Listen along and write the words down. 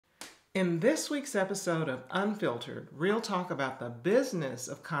In this week's episode of Unfiltered, Real Talk about the business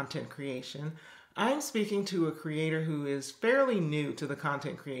of content creation, I'm speaking to a creator who is fairly new to the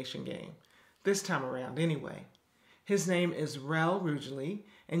content creation game, this time around anyway. His name is Rell Rugely,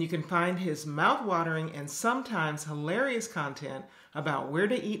 and you can find his mouth-watering and sometimes hilarious content about where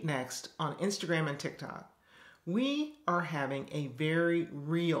to eat next on Instagram and TikTok. We are having a very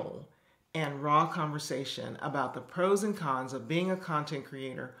real and raw conversation about the pros and cons of being a content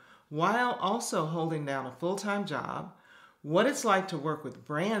creator while also holding down a full-time job, what it's like to work with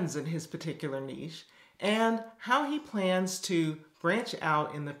brands in his particular niche, and how he plans to branch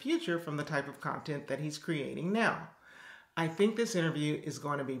out in the future from the type of content that he's creating now. I think this interview is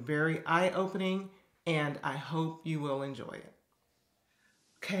going to be very eye-opening, and I hope you will enjoy it.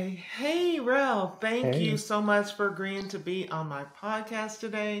 Okay, hey Rell, thank you so much for agreeing to be on my podcast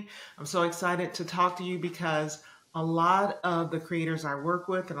today. I'm so excited to talk to you because a lot of the creators I work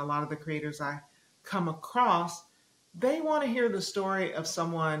with and a lot of the creators I come across, they want to hear the story of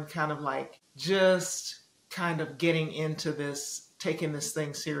someone kind of like just kind of getting into this, taking this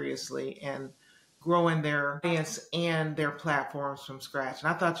thing seriously and growing their audience and their platforms from scratch. And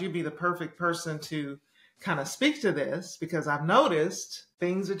I thought you'd be the perfect person to kind of speak to this because I've noticed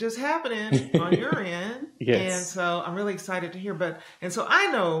things are just happening on your end. Yes. And so I'm really excited to hear. And so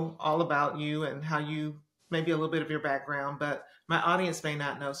I know all about you and how you, maybe a little bit of your background, but my audience may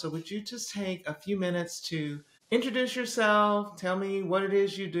not know. So would you just take a few minutes to introduce yourself, tell me what it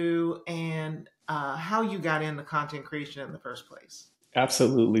is you do, and how you got into content creation in the first place?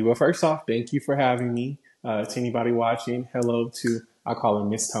 Absolutely. Well, first off, thank you for having me. To anybody watching, hello to, I call her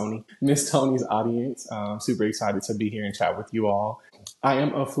Miss Tony, Miss Tony's audience. Super excited to be here and chat with you all. I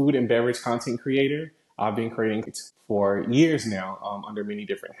am a food and beverage content creator. I've been creating it for years now under many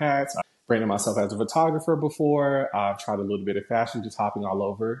different hats. I've branded myself as a photographer before. I've tried a little bit of fashion, just hopping all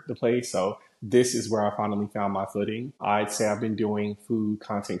over the place. So this is where I finally found my footing. I'd say I've been doing food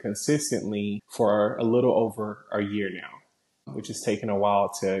content consistently for a little over a year now, which has taken a while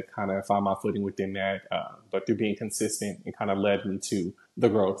to kind of find my footing within that. But through being consistent, it kind of led me to the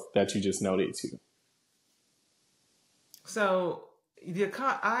growth that you just noted to. So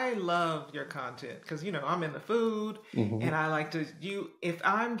I love your content because, I'm in the food and I like to, if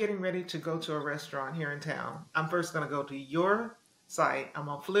I'm getting ready to go to a restaurant here in town, I'm first going to go to your site. I'm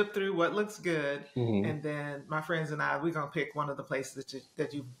going to flip through what looks good. And then my friends and we're going to pick one of the places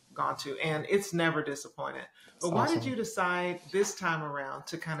that you've gone to, and it's never disappointed. But That's why awesome. did you decide this time around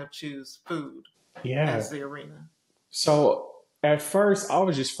to kind of choose food Yeah. as the arena? So at first I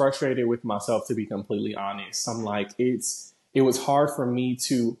was just frustrated with myself, to be completely honest. I'm like, it was hard for me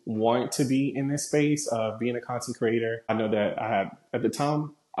to want to be in this space of being a content creator. I know that at the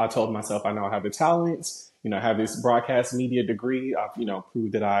time, I told myself, I know I have the talents, I have this broadcast media degree. I've,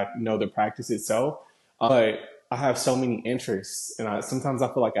 proved that I know the practice itself. But I have so many interests, and sometimes I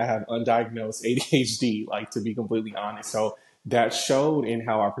feel like I have undiagnosed ADHD, like, to be completely honest. So that showed in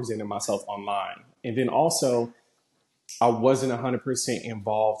how I presented myself online. And then also, I wasn't 100%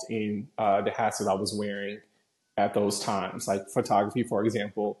 involved in the hats that I was wearing at those times. Like photography, for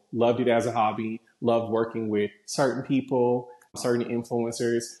example, loved it as a hobby, loved working with certain people, certain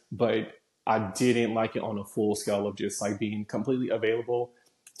influencers, but I didn't like it on a full scale of just like being completely available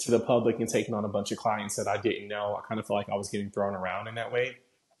to the public and taking on a bunch of clients that I didn't know. I kind of felt like I was getting thrown around in that way.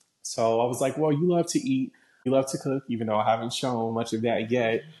 So I was like, well, you love to eat, you love to cook, even though I haven't shown much of that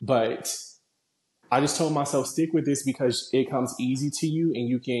yet. But I just told myself, stick with this because it comes easy to you and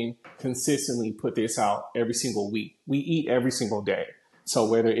you can consistently put this out every single week. We eat every single day. So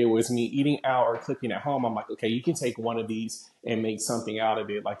whether it was me eating out or cooking at home, I'm like, okay, you can take one of these and make something out of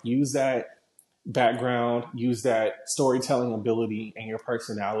it. Like, use that background, use that storytelling ability and your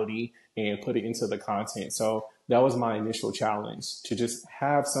personality and put it into the content. So that was my initial challenge, to just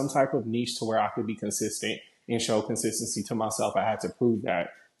have some type of niche to where I could be consistent and show consistency to myself. I had to prove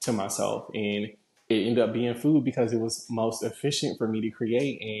that to myself, and it ended up being food because it was most efficient for me to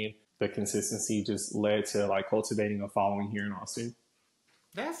create, and the consistency just led to like cultivating a following here in Austin.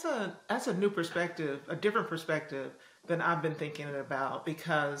 That's a new perspective, a different perspective than I've been thinking about,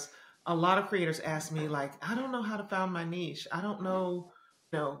 because a lot of creators ask me, like, I don't know how to find my niche. I don't know,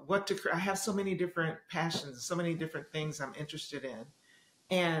 what to I have so many different passions, so many different things I'm interested in.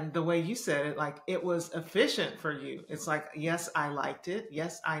 And the way you said it, like, it was efficient for you. It's like, yes, I liked it.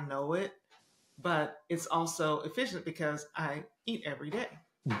 Yes, I know it, but it's also efficient because I eat every day.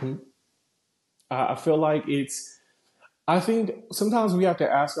 Mm-hmm. I feel like I think sometimes we have to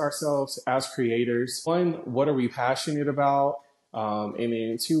ask ourselves as creators, one, what are we passionate about? And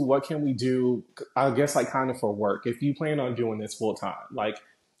then two, what can we do? I guess like kind of for work. If you plan on doing this full time, like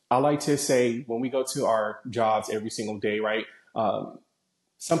I like to say when we go to our jobs every single day, right?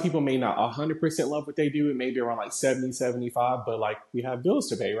 Some people may not 100% love what they do. It may be around like 70, 75, but like we have bills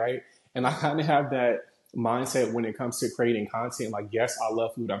to pay, right? And I kind of have that mindset when it comes to creating content. Like, yes, I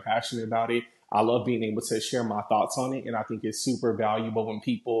love food. I'm passionate about it. I love being able to share my thoughts on it. And I think it's super valuable when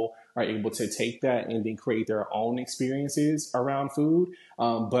people are able to take that and then create their own experiences around food.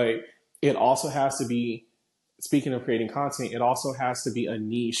 But it also has to be, speaking of creating content, it also has to be a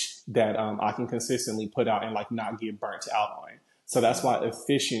niche that I can consistently put out and like not get burnt out on. So that's why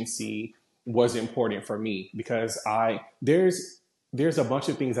efficiency was important for me because there's a bunch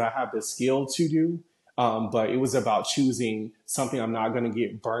of things that I have the skill to do, but it was about choosing something I'm not going to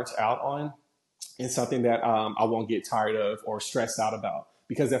get burnt out on and something that I won't get tired of or stressed out about.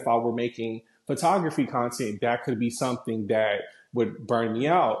 Because if I were making photography content, that could be something that would burn me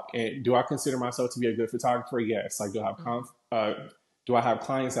out. And do I consider myself to be a good photographer? Yes. Like, do I have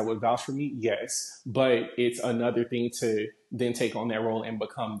clients that would vouch for me? Yes. But it's another thing to then take on that role and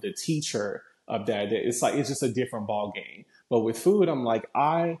become the teacher of that. It's like, it's just a different ball game. But with food, I'm like,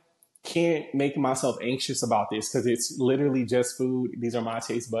 I can't make myself anxious about this because it's literally just food. These are my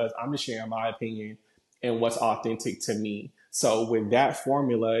taste buds. I'm just sharing my opinion and what's authentic to me. So with that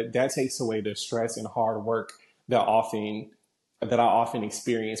formula, that takes away the stress and hard work that I often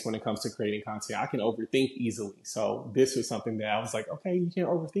experience when it comes to creating content. I can overthink easily. So this was something that I was like, okay, you can't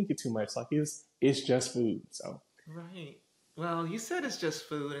overthink it too much. Like it's just food. So Right. Well, you said it's just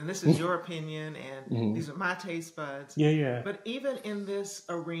food, and this is your opinion, and Mhm. these are my taste buds. Yeah, yeah. But even in this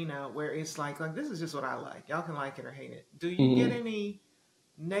arena where it's like this is just what I like. Y'all can like it or hate it. Do you get Mhm. any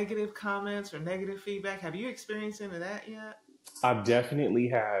negative comments or negative feedback? Have you experienced any of that yet? I definitely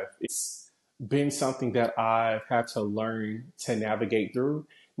have. It's been something that I've had to learn to navigate through.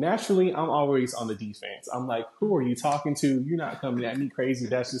 Naturally, I'm always on the defense. I'm like, who are you talking to? You're not coming at me crazy.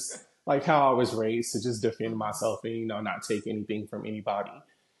 That's just like how I was raised to just defend Mhm. myself and, not take anything from anybody.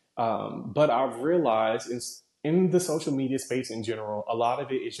 But I've realized in the social media space in general, a lot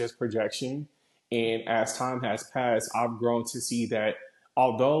of it is just projection. And as time has passed, I've grown to see that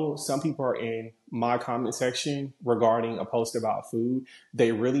although some people are in my comment section regarding a post about food,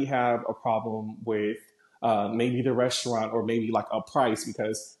 they really have a problem with maybe the restaurant or maybe like a price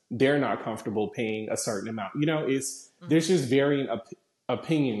because they're not comfortable paying a certain amount. There's Mhm. just varying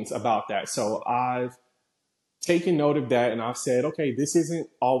opinions about that. So I've taken note of that and I've said, okay, this isn't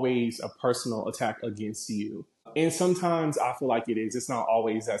always a personal attack against you. And sometimes I feel like it is. It's not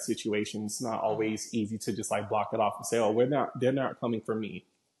always that situation. It's not Mhm. always easy to just like block it off and say, oh, they're not coming for me.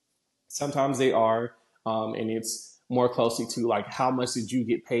 Sometimes they are. And it's more closely to like, how much did you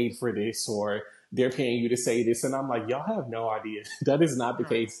get paid for this? Or they're paying you to say this. And I'm like, y'all have no idea. That is not the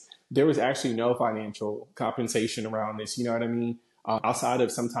Right. case. There was actually no financial compensation around this. You know what I mean? Outside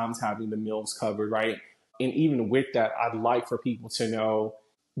of sometimes having the meals covered, right? And even with that, I'd like for people to know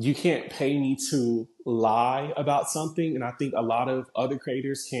you can't pay me to lie about something. And I think a lot of other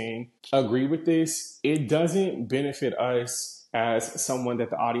creators can agree with this. It doesn't benefit us as someone that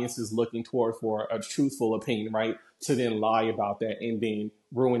the audience is looking toward for a truthful opinion, right? To then lie about that and then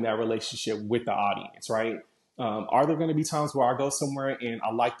ruin that relationship with the audience, right? Are there going to be times where I go somewhere and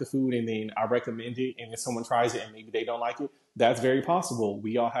I like the food and then I recommend it and then someone tries it and maybe they don't like it? That's very possible.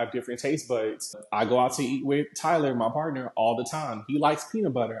 We all have different taste buds. I go out to eat with Tyler, my partner, all the time. He likes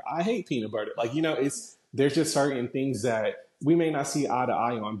peanut butter. I hate peanut butter. Like, there's just certain things that we may not see eye to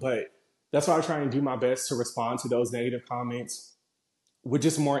eye on, but that's why I try and do my best to respond to those negative comments with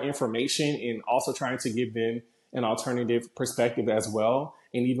just more information and also trying to give them an alternative perspective as well.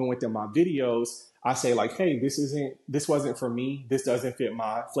 And even within my videos, I say like, hey, this wasn't for me. This doesn't fit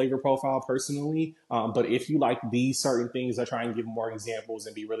my flavor profile personally. But if you like these certain things, I try and give more examples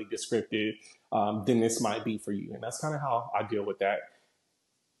and be really descriptive. Then this might be for you. And that's kind of how I deal with that.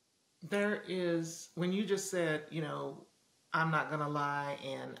 There is, when you just said, I'm not going to lie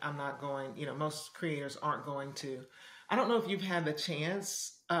and I'm not going, most creators aren't going to. I don't know if you've had the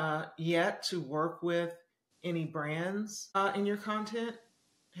chance yet to work with any brands in your content.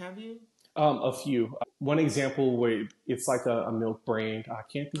 Have you? A few. One example where it's like a milk brand. I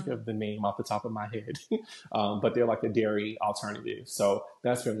can't think Mhm. of the name off the top of my head, but they're like a dairy alternative. So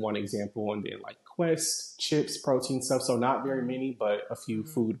that's been one example. And then like Quest, chips, protein stuff. So not very Mhm. many, but a few Mhm.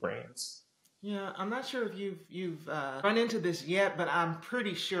 food brands. Yeah, I'm not sure if you've run into this yet, but I'm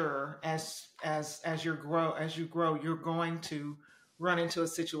pretty sure as you grow, you're going to run into a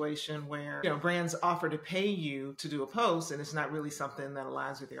situation where brands offer to pay you to do a post, and it's not really something that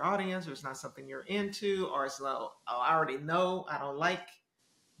aligns with your audience, or it's not something you're into, or it's like, oh, I already know I don't like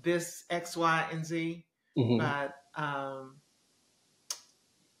this X, Y, and Z, Hmm. but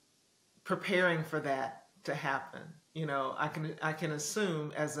preparing for that to happen. You know, I can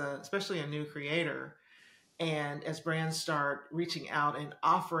assume as especially a new creator, and as brands start reaching out and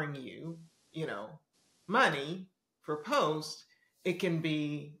offering you, you know, money for posts, it can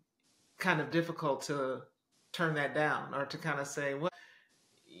be kind of difficult to turn that down or to kind of say, well,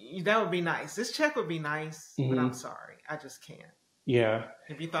 that would be nice. This check would be nice, but I'm sorry, I just can't. Yeah.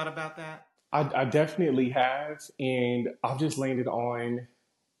 Have you thought about that? I definitely have. And I've just landed on,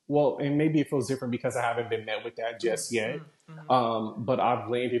 well, and maybe it feels different because I haven't been met with that just yet. But I've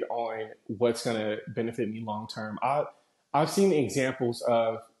landed on what's going to benefit me long term. I've seen examples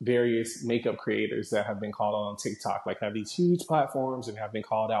of various makeup creators that have been called on TikTok, like have these huge platforms and have been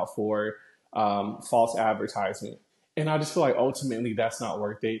called out for false advertisement. And I just feel like ultimately that's not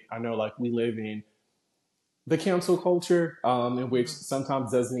worth it. I know like we live in the cancel culture, in which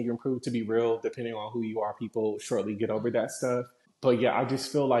sometimes doesn't even prove to be real, depending on who you are. People shortly get over that stuff. But yeah, I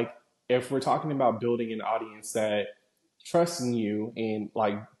just feel like if we're talking about building an audience that trusts in you and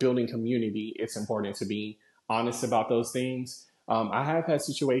like building community, it's important to be honest about those things. I have had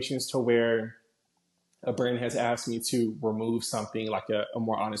situations to where a brand has asked me to remove something like a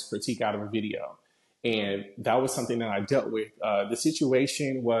more honest critique out of a video. And that was something that I dealt with. The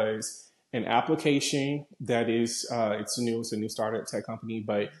situation was an application that is, it's a new startup tech company,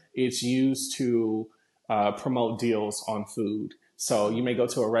 but it's used to promote deals on food. So you may go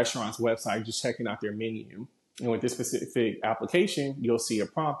to a restaurant's website, just checking out their menu. And with this specific application, you'll see a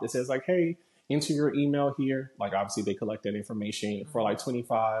prompt that says like, hey, enter your email here. Like obviously they collect that information for like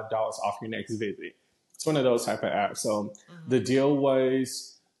 $25 off your next visit. It's one of those type of apps. So the deal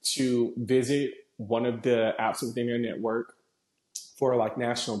was to visit one of the apps within their network for like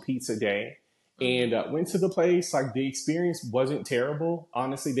National Pizza Day and went to the place. Like the experience wasn't terrible.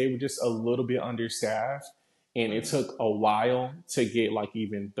 Honestly, they were just a little bit understaffed. And it took a while to get like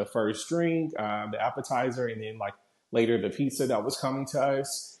even the first drink, the appetizer, and then like later the pizza that was coming to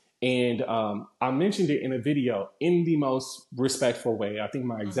us. And I mentioned it in a video in the most respectful way. I think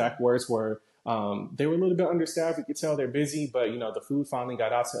my exact words were, they were a little bit understaffed. You could tell they're busy, but you know, the food finally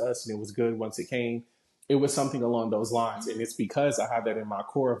got out to us and it was good once it came. It was something along those lines. And it's because I have that in my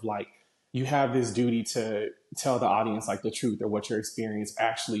core of like, you have this duty to tell the audience like the truth or what your experience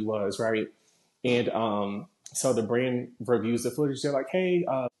actually was, right? And so the brand reviews the footage. They're like, hey,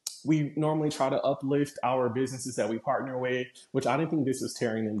 we normally try to uplift our businesses that we partner with, which I didn't think this was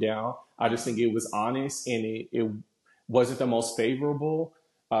tearing them down. I just think it was honest and it wasn't the most favorable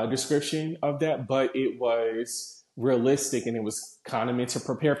description of that, but it was realistic and it was kind of meant to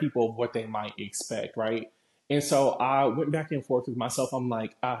prepare people of what they might expect, right? And so I went back and forth with myself. I'm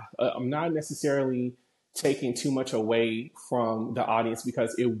like, I'm not necessarily taking too much away from the audience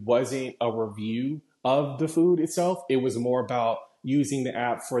because it wasn't a review of the food itself. It was more about using the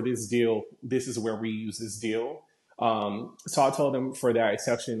app for this deal. This is where we use this deal. So I told them for that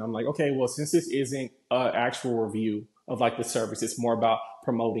exception, I'm like, okay, well, since this isn't an actual review of like the service, it's more about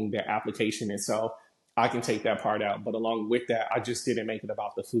promoting the application itself. I can take that part out. But along with that, I just didn't make it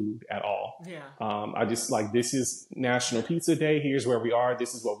about the food at all. Yeah. I just like, this is National Pizza Day. Here's where we are.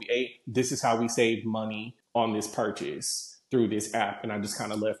 This is what we ate. This is how we saved money on this purchase through this app. And I just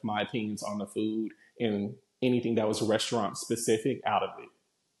kind of left my opinions on the food and anything that was restaurant specific out of it.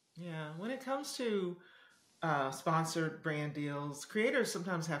 Yeah. When it comes to sponsored brand deals, creators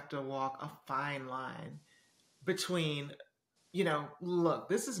sometimes have to walk a fine line between, you know, look,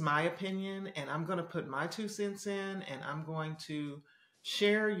 this is my opinion and I'm going to put my 2 cents in and I'm going to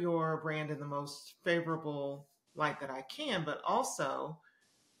share your brand in the most favorable light that I can, but also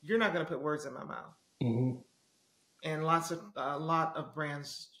you're not going to put words in my mouth. Mm-hmm. And a lot of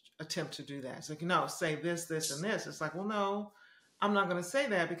brands attempt to do that. It's like, no, say this, this, and this. It's like, well, no, I'm not going to say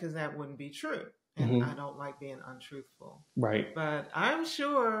that because that wouldn't be true. And I don't like being untruthful. Right. But I'm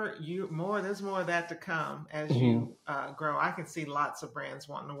sure there's more of that to come as you grow. I can see lots of brands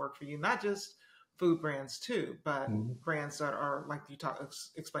wanting to work for you, not just food brands too, but brands that are like you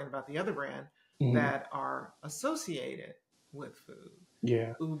explained about the other brand that are associated with food.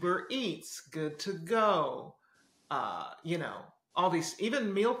 Yeah. Uber Eats, Good to Go, you know, all these,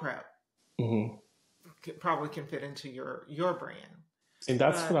 even meal prep probably can fit into your brand. And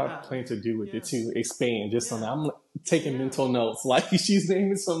that's what I plan to do with it too. Expand just on that. I'm taking mental notes. Like she's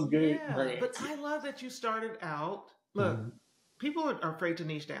naming some good brands. But I love that you started out. Look, people are afraid to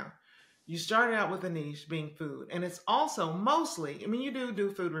niche down. You started out with a niche being food. And it's also mostly, I mean, you do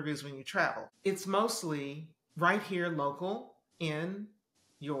food reviews when you travel. It's mostly right here local in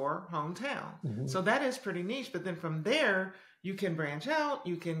your hometown. So that is pretty niche. But then from there, you can branch out.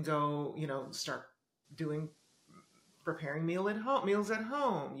 You can go, you know, start doing preparing meals at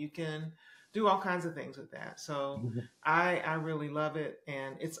home. You can do all kinds of things with that. So I really love it,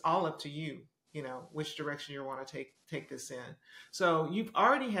 and it's all up to you. You know which direction you want to take this in. So you've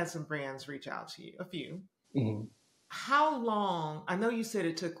already had some brands reach out to you, a few. Mhm. How long? I know you said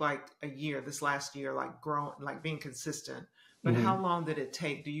it took like a year, this last year, like growing, like being consistent. But how Mhm. long did it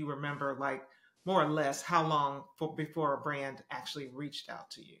take? Do you remember, like more or less, how long before a brand actually reached out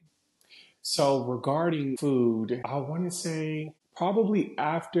to you? So regarding food, I want to say probably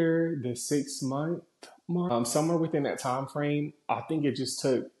after the 6 month mark, somewhere within that time frame. I think it just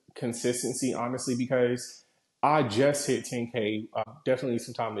took consistency, honestly, because I just hit 10K definitely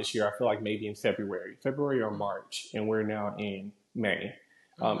sometime this year. I feel like maybe in February or March, and we're now in May.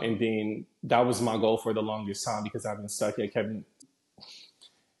 Mm-hmm. And then that was my goal for the longest time because I've been stuck at Kevin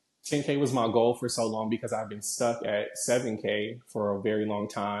 10K was my goal for so long because I've been stuck at 7K for a very long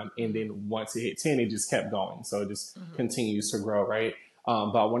time. And Mm-hmm. then once it hit 10, it just kept going. So it just Mm-hmm. continues to grow, right?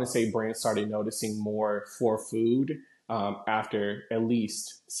 But I want to say brands started noticing more for food after at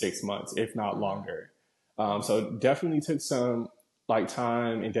least 6 months, if not Mm-hmm. longer. Mm-hmm. So it definitely took some like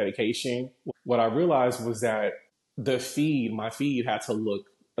time and dedication. What I realized was that my feed had to look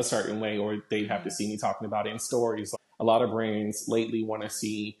a certain way, or they'd have to Mm-hmm. see me talking about it in stories. A lot of brands lately want to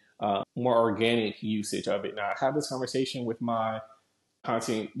see more organic usage of it. Now, I have this conversation with my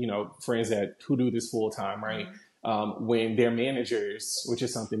content, friends that who do this full time, right? Mm-hmm. When they're managers, which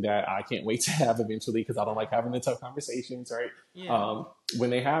is something that I can't wait to have eventually because I don't like Yeah. having the tough conversations, right? Yeah. Um, when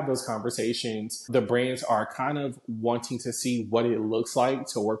they have those conversations, the brands are kind of wanting to see what it looks like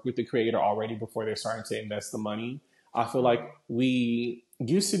to work with the creator already before they're starting to invest the money. I feel like Mm-hmm. we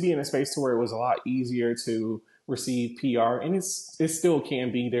used to be in a space to where it was a lot easier to receive PR, and it still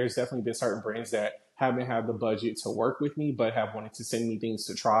can be. There's definitely been certain brands that haven't had the budget to work with me, but have wanted to send me things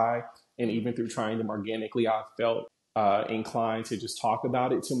to try. And Mm-hmm. even through trying them organically, I felt inclined to just talk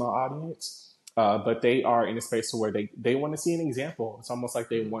about it to my audience. But they are in a space to where they want to see an example. It's almost like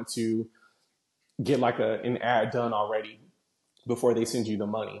they Mm-hmm. want to get like an ad done already before they send you the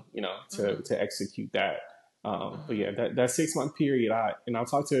money, Mm-hmm. to execute that. But Mm-hmm. yeah, that 6 month period, I've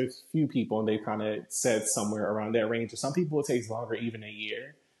talked to a few people and they kind of said somewhere around that range. Or some people it takes longer, even a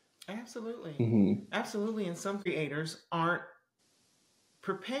year. Absolutely. Mm-hmm. Absolutely. And some creators aren't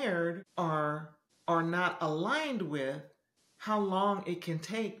prepared or are not aligned with how long it can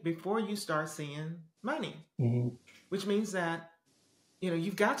take before you start seeing money, Mm-hmm. which means that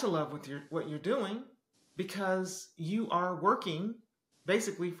you've got to love what you're doing, because you are working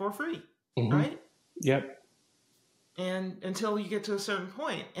basically for free, Mm-hmm. right? Yep. And until you get to a certain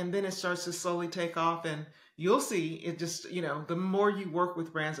point, and then it starts to slowly take off, and you'll see it just, the more you work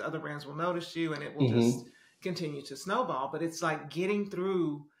with brands, other brands will notice you, and it will just Mm-hmm. continue to snowball. But it's like getting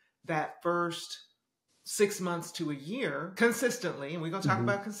through that first 6 months to a year consistently. And we're going to talk Mm-hmm.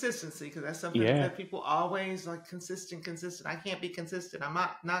 about consistency, because that's something Yeah. that people always like: consistent. I can't be consistent. I'm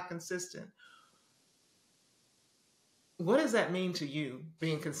not consistent. What does that mean to you,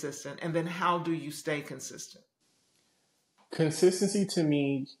 being consistent? And then how do you stay consistent? Consistency to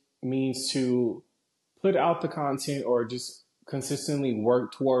me means to put out the content or just consistently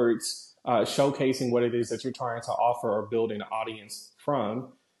work towards showcasing what it is that you're trying to offer or build an audience from,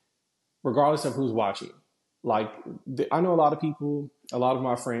 regardless of who's watching. Like, I know a lot of people, a lot of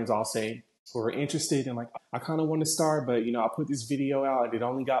my friends, I'll say, who are interested in like, I kind of want to start, but I put this video out and it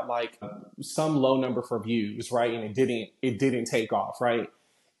only got like some low number for views, right? And it didn't take off, right?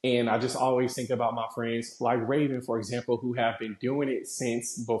 And I just always think about my friends like Raven, for example, who have been doing it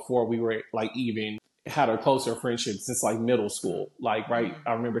since before we were like even had a closer friendship since like middle Mm-hmm. school. Like, right. Mm-hmm.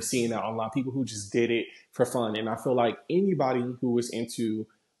 I remember seeing that online, people who just did it for fun. And I feel like anybody who was into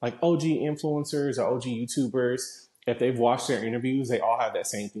like OG influencers or OG YouTubers, if they've watched their interviews, they all have that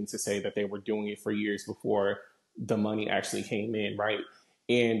same thing to say, that they were doing it for years before the money actually came in. Right.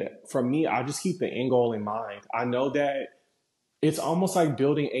 And for me, I just keep the end goal in mind. I know that it's almost like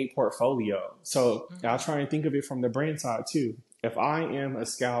building a portfolio. So Mm-hmm. I'll try and think of it from the brand side too. If I am a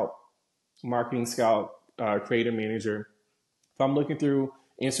scout, marketing scout, creative manager, if I'm looking through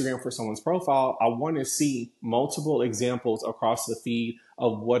Instagram for someone's profile, I want to see multiple examples across the feed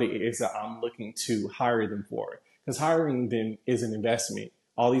of what it is that I'm looking to hire them for. Because hiring them is an investment.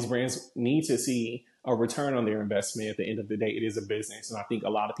 All these brands need to see a return on their investment. At the end of the day, it is a business. And I think a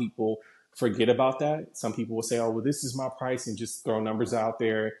lot of people forget about that. Some people will say, oh, well, this is my price, and just throw numbers out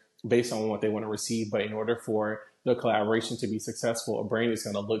there based on what they want to receive. But in order for the collaboration to be successful, a brand is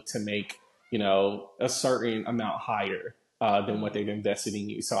going to look to make, a certain amount higher. than what they've invested in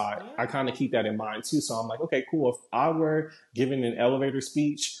you. So I Yeah. kind of keep that in mind too. So I'm like, okay, cool. If I were giving an elevator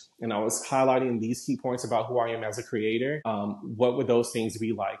speech and I was highlighting these key points about who I am as a creator, what would those things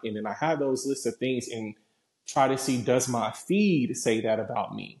be like? And then I have those lists of things and try to see, does my feed say that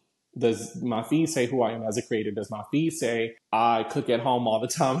about me? Does my feed say who I am as a creator? Does my feed say I cook at home all the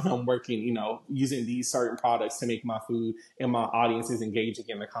time and I'm working, using these certain products to make my food, and my audience is engaging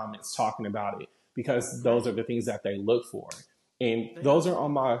in the comments talking about it? Because those are the things that they look for. And those are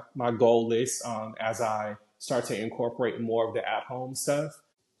on my goal list as I start to incorporate more of the at home stuff.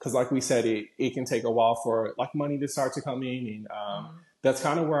 Because like we said, it can take a while for like money to start to come in. And that's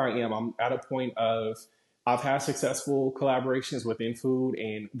kind of where I am. I'm at a point of, I've had successful collaborations within food,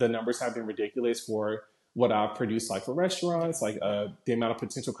 and the numbers have been ridiculous for what I've produced, like for restaurants, like the amount of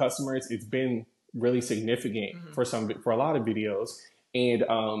potential customers. It's been really significant for a lot of videos, and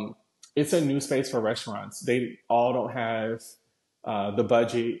it's a new space for restaurants. They all don't have the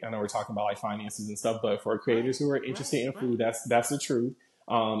budget. I know we're talking about like finances and stuff, but for creators who are interested in food, that's the truth.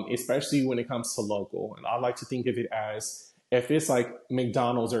 Especially when it comes to local, and I like to think of it as, if it's like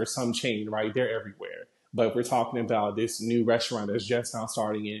McDonald's or some chain, right? They're everywhere. But if we're talking about this new restaurant that's just now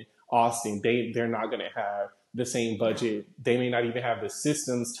starting in Austin, they're not going to have the same budget. They may not even have the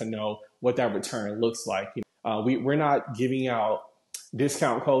systems to know what that return looks like. We're not giving out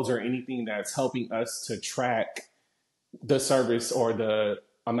discount codes or anything that's helping us to track the service or the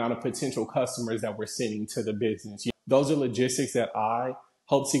amount of potential customers that we're sending to the business. Those are logistics that I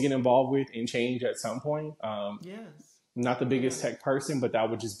hope to get involved with and change at some point. Yes. Not the biggest tech person, but that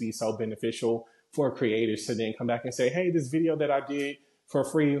would just be so beneficial for creators to then come back and say, hey, this video that I did for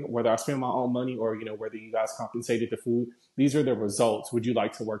free, whether I spend my own money or, whether you guys compensated the food, these are the results. Would you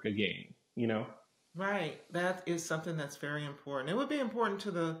like to work again? Right. That is something that's very important. It would be important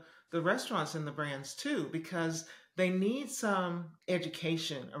to the restaurants and the brands too, because they need some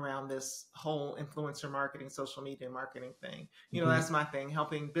education around this whole influencer marketing, social media marketing thing. That's my thing,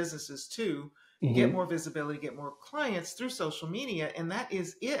 helping businesses too get more visibility, get more clients through social media. And that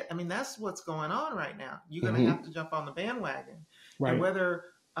is it. I mean, that's what's going on right now. You're going to have to jump on the bandwagon. Right. And whether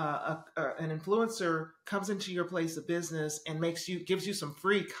an influencer comes into your place of business and gives you some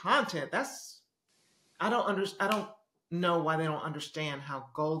free content, I don't know why they don't understand how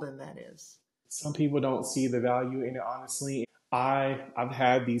golden that is. Some people don't see the value in it, honestly. I've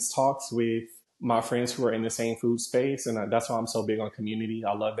had these talks with my friends who are in the same food space, and that's why I'm so big on community.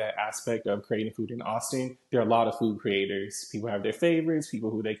 I love that aspect of creating food in Austin. There are a lot of food creators. People have their favorites, people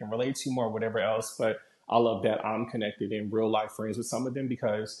who they can relate to more, whatever else. But I love that I'm connected in real life friends with some of them,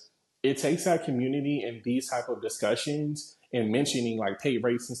 because it takes that community and these type of discussions and mentioning like pay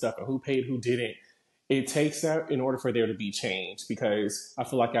rates and stuff and who paid, who didn't. It takes that in order for there to be change, because I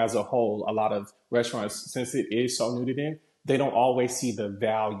feel like as a whole, a lot of restaurants, since it is so new to them, they don't always see the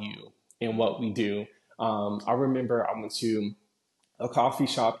value in what we do. I remember I went to a coffee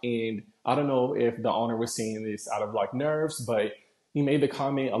shop, and I don't know if the owner was saying this out of like nerves, but he made the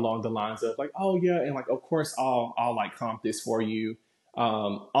comment along the lines of like, oh yeah, and like, of course I'll like comp this for you.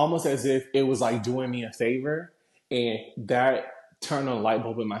 Almost as if it was like doing me a favor. And that turned on a light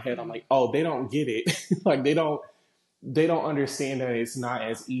bulb in my head. I'm like, oh, they don't get it. Like they don't understand that it's not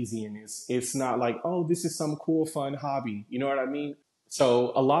as easy, and it's not like, oh, this is some cool, fun hobby. You know what I mean?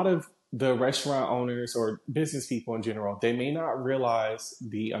 So a lot of the restaurant owners or business people in general, they may not realize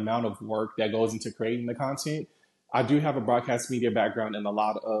the amount of work that goes into creating the content. I do have a broadcast media background, and a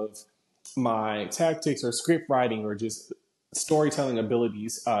lot of my tactics or script writing or just storytelling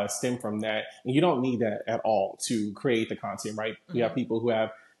abilities stem from that. And you don't need that at all to create the content, right? We have people who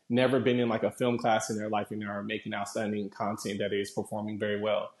have never been in like a film class in their life and are making outstanding content that is performing very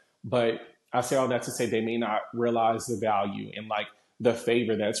well. But I say all that to say they may not realize the value and like the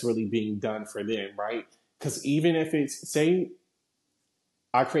favor that's really being done for them, right? Because even if it's, say,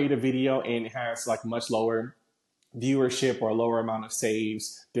 I create a video and it has like much lower viewership or a lower amount of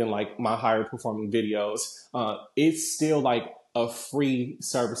saves than like my higher performing videos, it's still like a free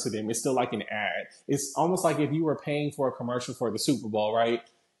service to them. It's still like an ad. It's almost like if you were paying for a commercial for the Super Bowl, right?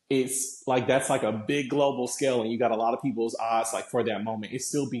 It's like that's like a big global scale, and you got a lot of people's eyes like for that moment. It's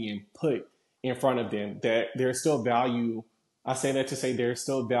still being put in front of them. That there's still value. I say that to say there's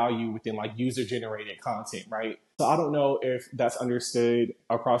still value within like user generated content, right? So I don't know if that's understood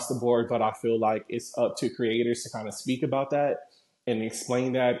across the board, but I feel like it's up to creators to kind of speak about that and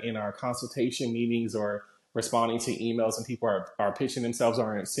explain that in our consultation meetings or responding to emails, and people are pitching themselves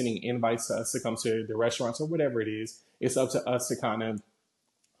or sending invites to us to come to the restaurants or whatever it is. It's up to us to kind of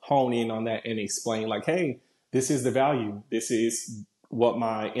hone in on that and explain like, hey, this is the value. This is what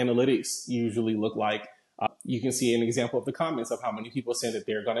my analytics usually look like. You can see an example of the comments of how many people said that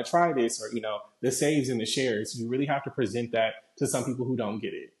they're going to try this, or, the saves and the shares. You really have to present that to some people who don't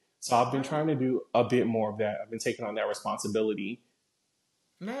get it. So I've been trying to do a bit more of that. I've been taking on that responsibility.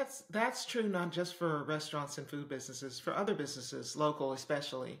 And that's true not just for restaurants and food businesses, for other businesses, local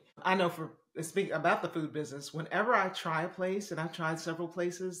especially. I know for speak about the food business, whenever I try a place, and I've tried several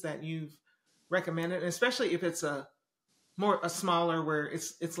places that you've recommended, especially if it's a smaller where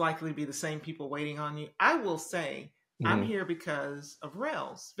it's likely to be the same people waiting on you, I will say I'm here because of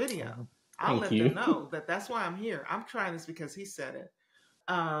Rell's video. I'll Thank let you. them know that that's why I'm here. I'm trying this because he said it.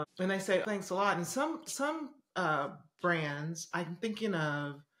 And they say thanks a lot. And some brands, I'm thinking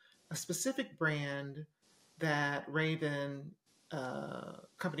of a specific brand that Raven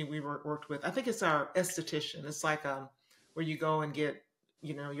company we worked with. I think it's our esthetician. It's like where you go and get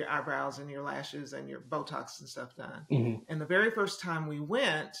your eyebrows and your lashes and your Botox and stuff done. Mm-hmm. And the very first time we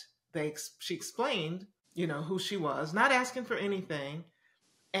went, she explained who she was, not asking for anything,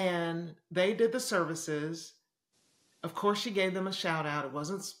 and they did the services. Of course, she gave them a shout out. It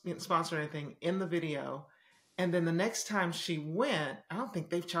wasn't sponsored or anything in the video. And then the next time she went, I don't think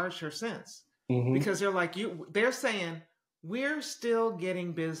they've charged her since, because they're like, they're saying we're still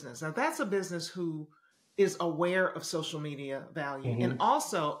getting business. Now that's a business who is aware of social media value, and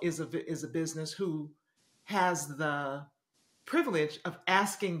also is a business who has the privilege of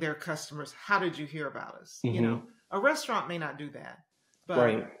asking their customers, how did you hear about us? A restaurant may not do that, but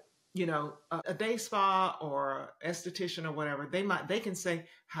Right. A day spa or esthetician or whatever, they can say,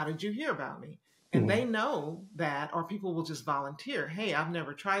 how did you hear about me? And they know that, or people will just volunteer. Hey, I've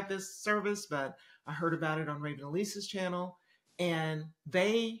never tried this service, but I heard about it on Raven Elise's channel. And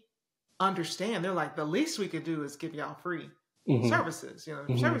they understand. They're like, the least we could do is give y'all free services.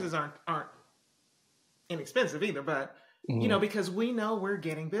 Services aren't inexpensive either, but because we know we're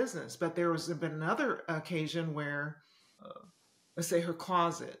getting business. But there was been another occasion where, let's say her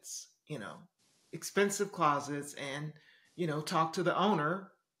closets, expensive closets, and talk to the owner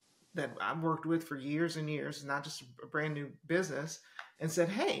that I've worked with for years and years, not just a brand new business, and said,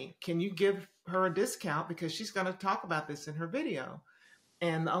 hey, can you give her a discount because she's going to talk about this in her video?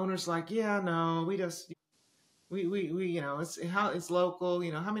 And the owner's like, yeah, no, we it's local,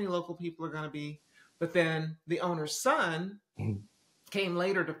 how many local people are going to be? But then the owner's son came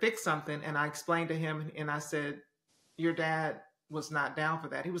later to fix something, and I explained to him, and I said, your dad was not down for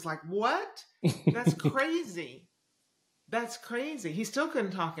that. He was like, what? That's crazy. That's crazy. He still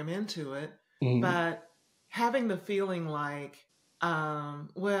couldn't talk him into it, but having the feeling like,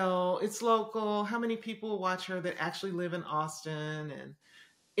 well, it's local. How many people watch her that actually live in Austin? And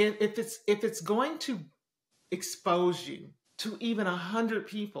if it's going to expose you to even 100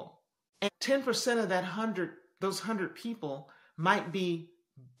 people, and 10% of those 100 people might be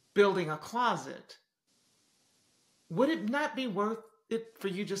building a closet, would it not be worth it for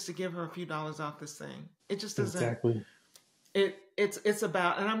you just to give her a few dollars off this thing? It just doesn't. Exactly. It's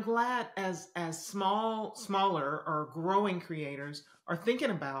about, and I'm glad as smaller or growing creators are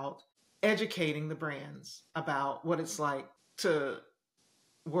thinking about educating the brands about what it's like to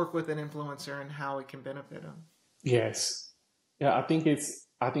work with an influencer and how it can benefit them. Yes. Yeah, I think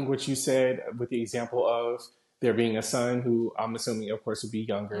what you said with the example of there being a son who I'm assuming, of course, would be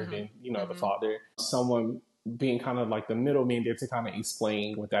younger than, the father, someone being kind of like the middleman there to kind of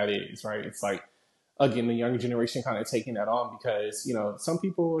explain what that is, right? It's like, again, the younger generation kind of taking that on because, some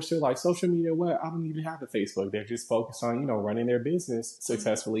people are still like social media, what? I don't even have a Facebook. They're just focused on, running their business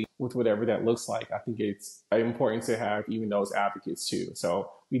successfully with whatever that looks like. I think it's important to have even those advocates too.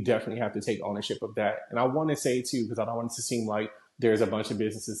 So we definitely have to take ownership of that. And I want to say too, because I don't want it to seem like there's a bunch of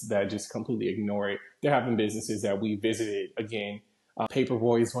businesses that just completely ignore it. There have been businesses that we visited, again,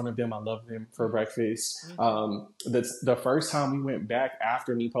 Paperboy is one of them. I love them for breakfast. That's the first time we went back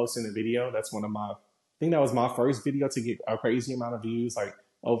after me posting the video. That's I think that was my first video to get a crazy amount of views, like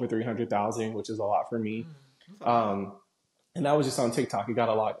over 300,000, which is a lot for me. And that was just on TikTok. It got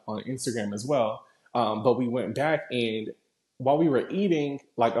a lot on Instagram as well. But we went back, and while we were eating,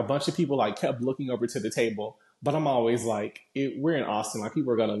 like a bunch of people like kept looking over to the table. But I'm always like, we're in Austin. Like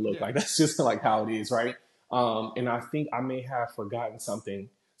people are gonna look. Like that's just like how it is, right? And I think I may have forgotten something.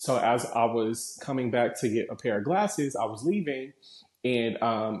 So as I was coming back to get a pair of glasses, I was leaving, and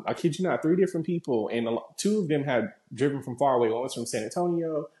I kid you not, 3 different people, and 2 of them had driven from far away. One was from San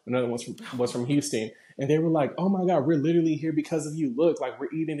Antonio, another was from Houston, and they were like, "Oh my God, we're literally here because of you. Look, like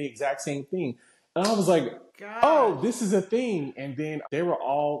we're eating the exact same thing." And I was like, "Oh, this is a thing." And then they were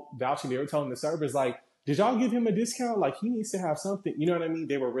all vouching. They were telling the servers like, "Did y'all give him a discount? Like he needs to have something." You know what I mean?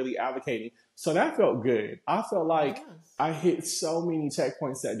 They were really advocating. So that felt good. I felt like Yes. I hit so many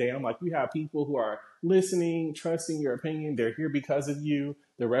checkpoints that day. I'm like, you have people who are listening, trusting your opinion. They're here because of you.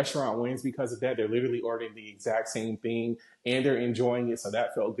 The restaurant wins because of that. They're literally ordering the exact same thing and they're enjoying it. So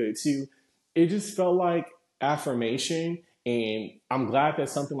that felt good too. It just felt like affirmation. And I'm glad that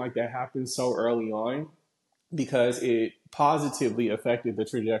something like that happened so early on because it positively affected the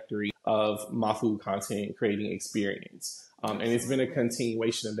trajectory of my food content creating experience. And it's been a Absolutely.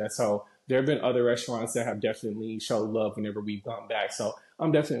 continuation of that. So there have been other restaurants that have definitely showed love whenever we've gone back. So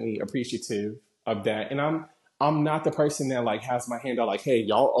I'm definitely appreciative of that. And I'm not the person that like has my hand out like, hey,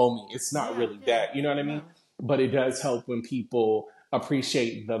 y'all owe me. It's not Yeah, really yeah. that. You know what I mean? No. But it does help when people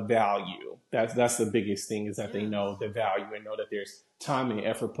appreciate the value. That's the biggest thing is that they Yes. know the value and know that there's time and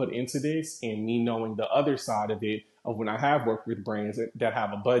effort put into this. And me knowing the other side of it of when I have worked with brands that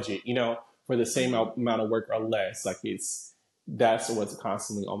have a budget, you know, for the same Hmm. amount of work or less, like that's what's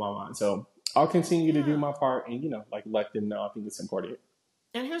constantly on my mind. So I'll continue to do Yeah. my part and, like let them know I think it's important.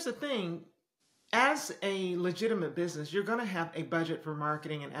 And here's the thing, as a legitimate business, you're going to have a budget for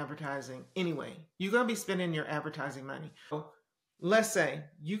marketing and advertising anyway. You're going to be spending your advertising money. So let's say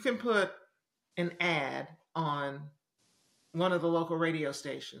you can put an ad on one of the local radio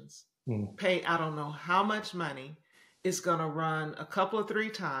stations, Mm. pay I don't know how much money. It's going to run a couple of three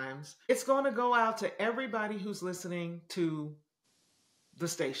times. It's going to go out to everybody who's listening to the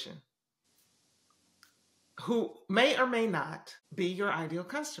station, who may or may not be your ideal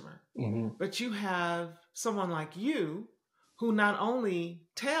customer. Mm-hmm. But you have someone like you who not only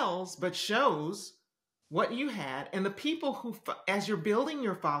tells but shows what you had, and the people who, as you're building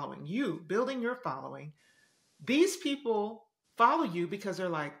your following, you building your following, these people follow you because they're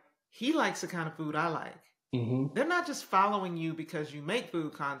like, he likes the kind of food I like. Mm-hmm. They're not just following you because you make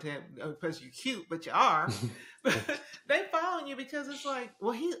food content or because you're cute, but you are. But they following you because it's like,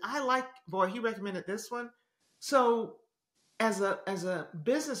 well, he recommended this one. So as a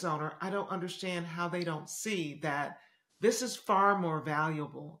business owner, I don't understand how they don't see that this is far more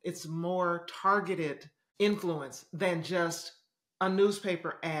valuable. It's more targeted influence than just a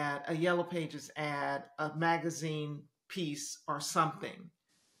newspaper ad, a Yellow Pages ad, a magazine piece, or something.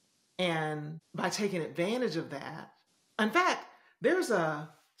 And by taking advantage of that, in fact, there's a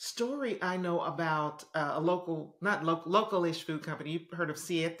story I know about a local, not localish food company. You've heard of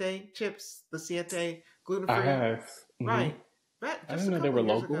Siete chips, the Siete gluten I free, have. Mm-hmm. right? That I just didn't a know they couple were of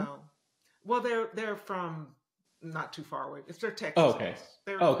years local. ago. Well, they're from not too far away. It's they're Oh, Texas okay. based.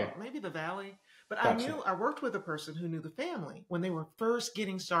 They're Oh, from okay. maybe the Valley, but Gotcha. I worked with a person who knew the family when they were first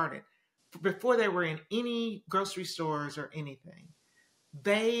getting started, before they were in any grocery stores or anything.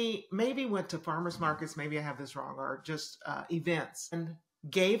 They maybe went to farmers markets, maybe I have this wrong, or just events, and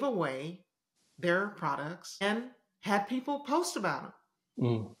gave away their products and had people post about them.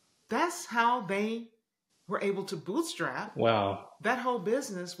 Mm. That's how they were able to bootstrap Wow. that whole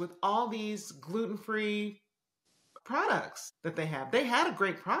business with all these gluten free products that they have. They had a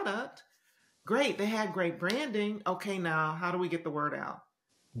great product. Great. They had great branding. Okay, now how do we get the word out?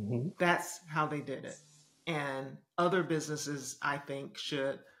 Mm-hmm. That's how they did it. And other businesses, I think,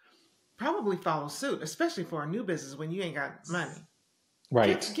 should probably follow suit, especially for a new business when you ain't got money.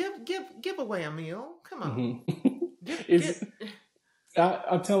 Right. Give away a meal. Come on. Mm-hmm. Get Is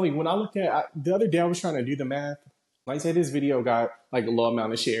I'm telling you, when I look at the other day, I was trying to do the math. Like I said, this video got like a low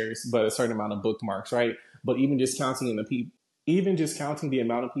amount of shares, but a certain amount of bookmarks, right? But even just counting the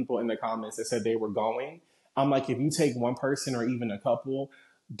amount of people in the comments that said they were going, I'm like, if you take one person or even a couple,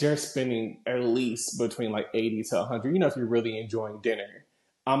 they're spending at least between like 80 to 100. If you're really enjoying dinner,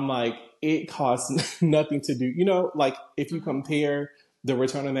 I'm like, it costs nothing to do. Like if you mhm. compare the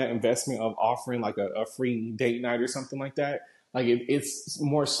return on that investment of offering like a free date night or something like that, like it's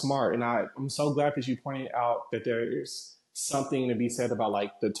more smart. And I'm so glad that you pointed out that there's something to be said about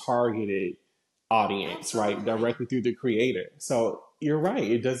like the targeted audience, right? Absolutely. Directly through the creator. So you're right.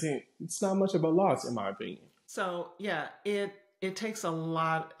 It's not much of a loss in my opinion. So yeah, it takes a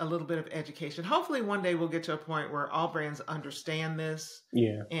little bit of education. Hopefully one day we'll get to a point where all brands understand this,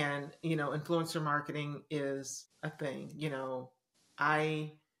 Yeah. and influencer marketing is a thing.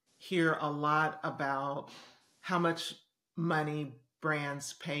 I hear a lot about how much money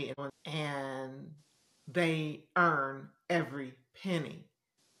brands pay, and they earn every penny.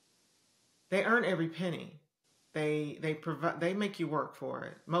 They earn every penny. They provide, they make you work for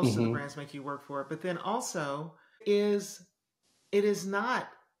it. Most of the Mm-hmm. brands make you work for it, but then also is it is not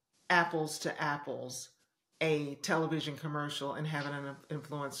apples to apples a television commercial and having an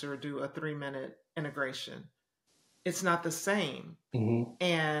influencer do a 3-minute integration. It's not the same. Mm-hmm.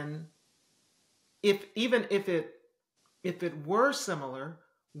 And if even if it were similar,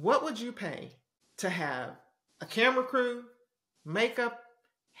 What would you pay to have a camera crew, makeup,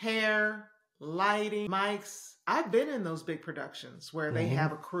 hair, lighting, mics? I've been in those big productions where they Mm-hmm.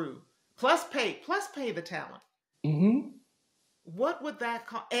 have a crew plus pay the talent. Mm-hmm. What would that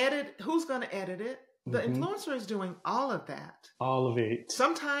cost? Edit? Who's going to edit it? The Mm-hmm. influencer is doing all of that. All of it.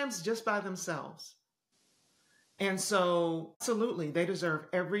 Sometimes just by themselves. And so, absolutely, they deserve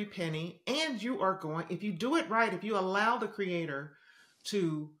every penny. And you are going, if you do it right, if you allow the creator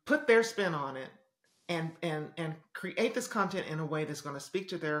to put their spin on it and create this content in a way that's going to speak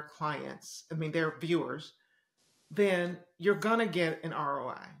to their clients, I mean, their viewers, then you're going to get an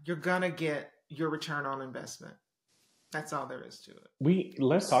ROI. You're going to get your return on investment. That's all there is to it.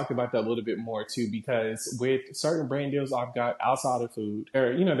 Let's talk about that a little bit more too, because with certain brand deals I've got outside of food,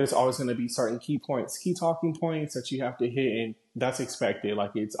 or there's always going to be certain key points, key talking points that you have to hit, and that's expected.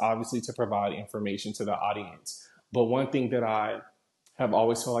 Like, it's obviously to provide information to the audience. But one thing that I have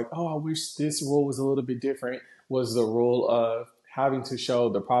always felt like, oh, I wish this rule was a little bit different, was the rule of having to show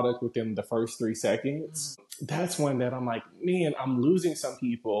the product within the first 3 seconds. That's one that I'm like, man, I'm losing some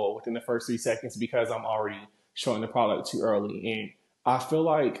people within the first 3 seconds because I'm already showing the product too early. And I feel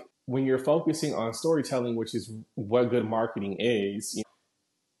like when you're focusing on storytelling, which is what good marketing is,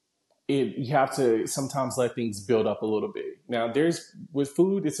 you have to sometimes let things build up a little bit. Now, with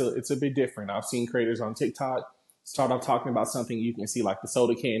food, it's a bit different. I've seen creators on TikTok start off talking about something, you can see like the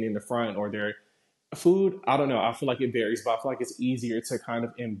soda can in the front or their food. I don't know. I feel like it varies, but I feel like it's easier to kind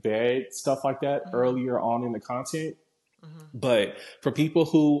of embed stuff like that earlier on in the content. But for people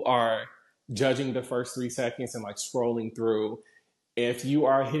who are judging the first 3 seconds and like scrolling through, if you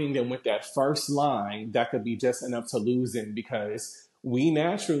are hitting them with that first line, that could be just enough to lose them, because we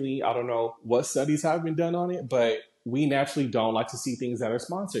naturally, I don't know what studies have been done on it, but we naturally don't like to see things that are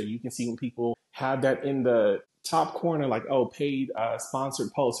sponsored. You can see when people have that in the top corner, like, oh, paid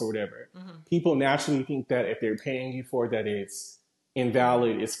sponsored posts or whatever. People naturally think that if they're paying you for that, it's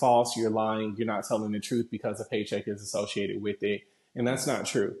invalid, it's false, you're lying, you're not telling the truth because a paycheck is associated with it. And that's not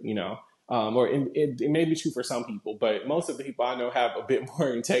true, or it may be true for some people, but most of the people I know have a bit more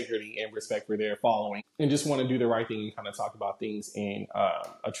integrity and respect for their following and just want to do the right thing and kind of talk about things in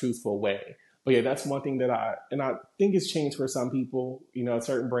a truthful way. But yeah, that's one thing that I think it's changed for some people.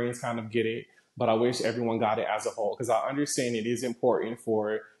 Certain brands kind of get it, but I wish everyone got it as a whole, because I understand it is important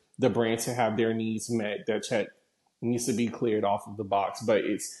for the brand to have their needs met. That check needs to be cleared off of the box, but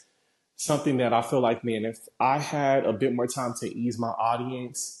it's something that I feel like, man, if I had a bit more time to ease my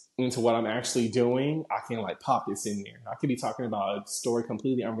audience into what I'm actually doing, I can like pop this in there. I could be talking about a story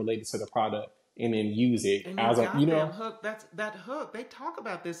completely unrelated to the product and then use it And as you a, got them hook. That's that hook. They talk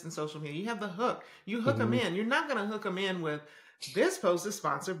about this in social media. You have the hook. You hook them mm-hmm, in. You're not going to hook them in with this post is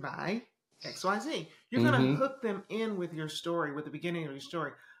sponsored by XYZ. You're going to mm-hmm, hook them in with your story, with the beginning of your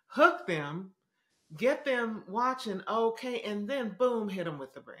story. Hook them, get them watching, okay, and then boom, hit them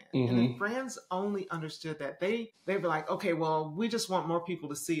with the brand. And if mm-hmm. brands only understood that, they'd be like, okay, well, we just want more people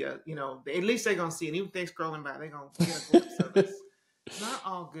to see it. At least they're gonna see it. Even if they're scrolling by, they're gonna get a glimpse of this. It's not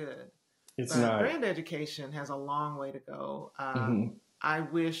all good, It's but not. brand education has a long way to go. Mm-hmm. I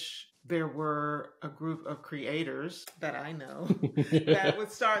wish there were a group of creators that I know that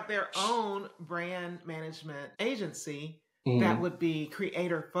would start their own brand management agency that mm-hmm, would be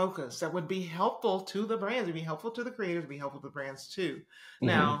creator focused, that would be helpful to the brands, it'd be helpful to the creators, it'd be helpful to the brands too. mm-hmm.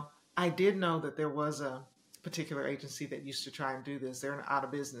 Now, I did know that there was a particular agency that used to try and do this. They're out of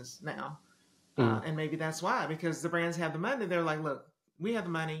business now. Mm-hmm. And maybe that's why, because the brands have the money. They're like, look, we have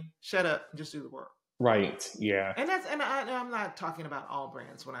the money, shut up and just do the work. Right. Yeah. I'm not talking about all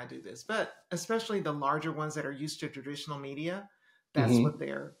brands when I do this, but especially the larger ones that are used to traditional media, that's Mm-hmm. what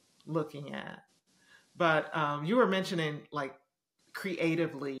they're looking at. But you were mentioning like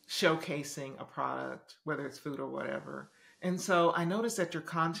creatively showcasing a product, whether it's food or whatever. And so I noticed that your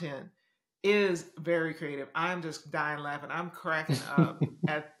content is very creative. I'm just dying laughing. I'm cracking up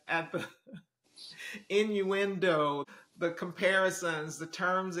at the innuendo, the comparisons, the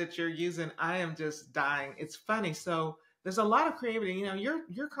terms that you're using. I am just dying. It's funny. So there's a lot of creativity.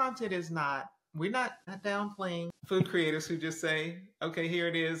 Your content is not. We're not downplaying food creators who just say, "Okay, here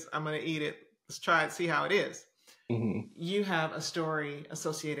it is. I'm going to eat it. Let's try it. See how it is." Mm-hmm. You have a story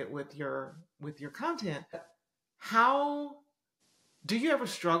associated with your content. How do you ever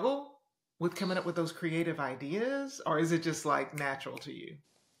struggle with coming up with those creative ideas, or is it just like natural to you?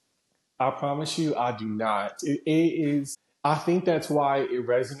 I promise you, I do not. It is, I think that's why it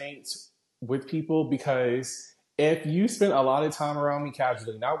resonates with people, because if you spend a lot of time around me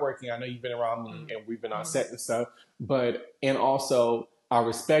casually, not working, I know you've been around me and we've been on set and stuff, and also I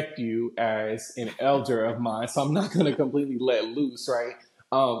respect you as an elder of mine, so I'm not going to completely let loose, right?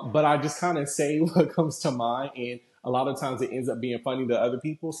 But I just kind of say what comes to mind, and a lot of times it ends up being funny to other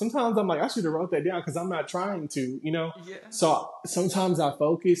people. Sometimes I'm like, I should have wrote that down because I'm not trying to, you know. Yeah. So sometimes I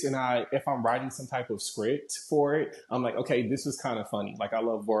focus, and if I'm writing some type of script for it, I'm like, okay, this was kind of funny. Like I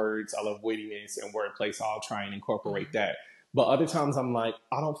love words, I love wittiness and wordplay, so I'll try and incorporate that. But other times I'm like,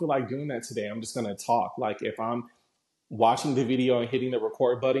 I don't feel like doing that today. I'm just gonna talk. Like if I'm watching the video and hitting the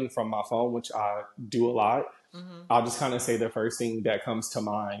record button from my phone, which I do a lot, Mm-hmm. I'll just kind of say the first thing that comes to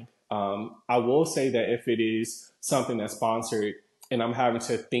mind. I will say that if it is something that's sponsored and I'm having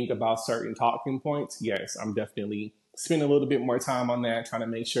to think about certain talking points, yes, I'm definitely spending a little bit more time on that, trying to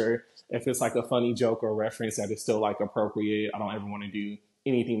make sure if it's like a funny joke or reference that is still like appropriate. I don't ever want to do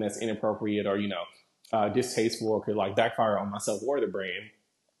anything that's inappropriate or, distasteful or could like backfire on myself or the brand.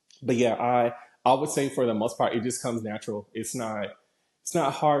 But yeah, I would say for the most part, it just comes natural. It's not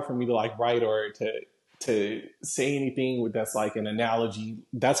hard for me to like write or to say anything with that's like an analogy.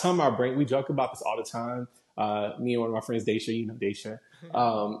 That's how my brain. We joke about this all the time. Me and one of my friends, Daisha, Daisha.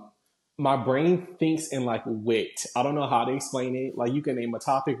 My brain thinks in like wit. I don't know how to explain it. Like you can name a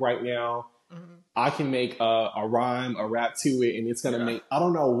topic right now. Mm-hmm. I can make a rhyme, a rap to it, and it's gonna Yeah. make. I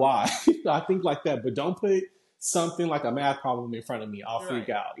don't know why I think like that, but don't put something like a math problem in front of me. I'll freak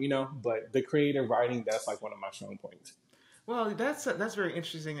Right. out, But the creative writing, that's like one of my strong points. Well, that's very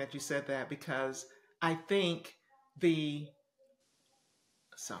interesting that you said that because I think the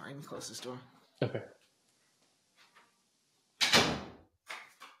sorry, let me close this door. Okay.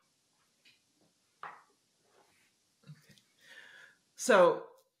 So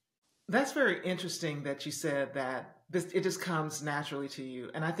that's very interesting that you said that this it just comes naturally to you.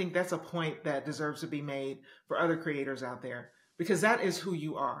 And I think that's a point that deserves to be made for other creators out there because that is who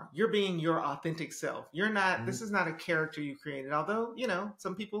you are. You're being your authentic self. You're not Mm-hmm. this is not a character you created. Although,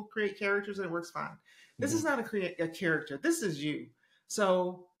 some people create characters and it works fine. This is Mm-hmm. not a character. This is you.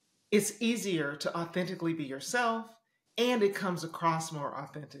 So it's easier to authentically be yourself and it comes across more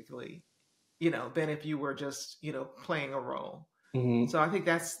authentically, than if you were just, playing a role. Mm-hmm. So I think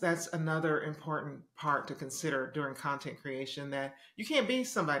that's another important part to consider during content creation that you can't be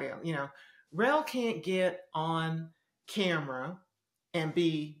somebody else. Rel can't get on camera and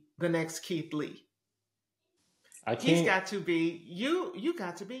be the next Keith Lee. I He's can't. got to be you. You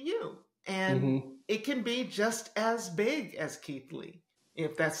got to be you, and Mm-hmm. it can be just as big as Keith Lee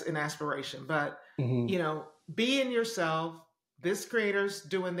if that's an aspiration. But Mm-hmm. being yourself. This creator's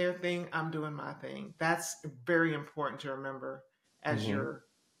doing their thing. I'm doing my thing. That's very important to remember as Mm-hmm. you're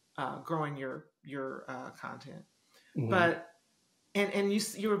growing your content. Mm-hmm. But and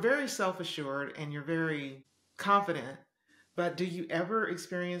you're very self assured and you're very confident. But do you ever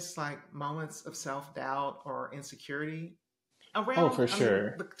experience like moments of self doubt or insecurity Oh, around? for I mean,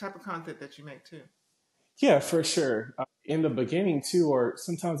 sure. the type of content that you make too. Yeah, for sure. In the beginning too, or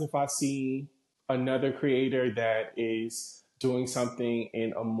sometimes if I see another creator that is doing something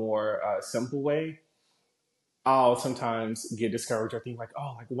in a more simple way, I'll sometimes get discouraged or think like,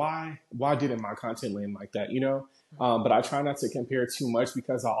 oh, like why didn't my content land like that, But I try not to compare too much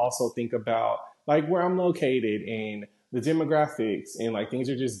because I also think about like where I'm located and the demographics and like things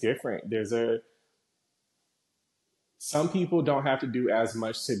are just different. Some people don't have to do as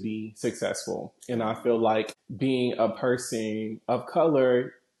much to be successful. And I Okay. feel like being a person of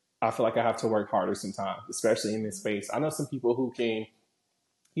color, I feel like I have to work harder sometimes, especially in this space. I know some people who can,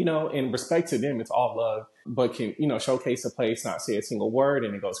 in respect to them, it's all love, but can, showcase a place, not say a single word,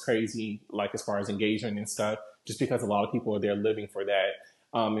 and it goes crazy, like as far as engagement and stuff, just because a lot of people are there living for that.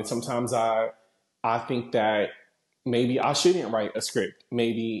 And sometimes I think that maybe I shouldn't write a script.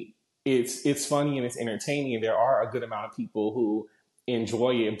 Maybe it's funny and it's entertaining, and there are a good amount of people who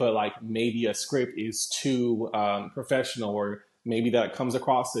enjoy it, but like maybe a script is too professional, or maybe that comes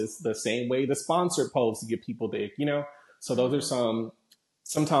across as the same way the sponsor posts to get people there. So those are Mm-hmm.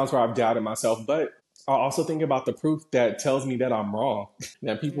 sometimes where I've doubted myself, but I also think about the proof that tells me that I'm wrong, that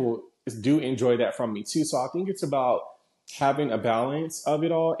Yeah. people do enjoy that from me too. So I think it's about having a balance of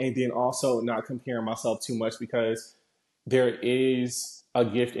it all, and then also not comparing myself too much, because there is a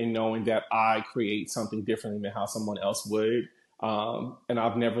gift in knowing that I create something differently than how someone else would. And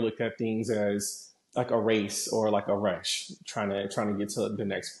I've never looked at things as like a race or like a rush, trying to get to the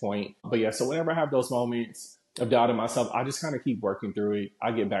next point. But yeah, so whenever I have those moments of doubting myself, I just kind of keep working through it.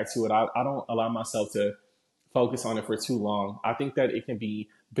 I get back to it. I don't allow myself to focus on it for too long. I think that it can be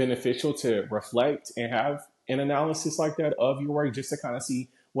beneficial to reflect and have an analysis like that of your work, just to kind of see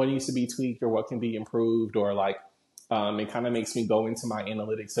what needs to be tweaked or what can be improved, or like it kind of makes me go into my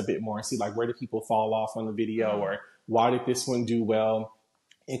analytics a bit more and see like where do people fall off on the video, Mm-hmm. or why did this one do well.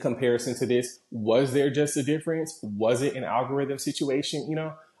 in comparison to this? Was there just a difference? Was it an algorithm situation?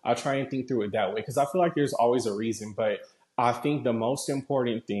 I try and think through it that way because I feel like there's always a reason. But I think the most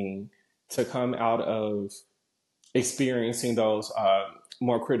important thing to come out of experiencing those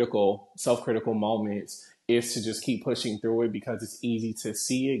more critical, self-critical moments is to just keep pushing through it because it's easy to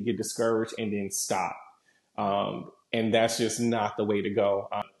see it, get discouraged, and then stop. And that's just not the way to go.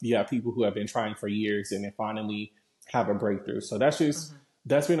 You have people who have been trying for years and then finally have a breakthrough. So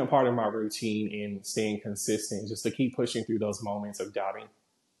that's been a part of my routine in staying consistent, just to keep pushing through those moments of doubting.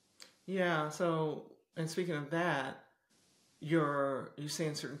 Yeah. So, and speaking of that, you're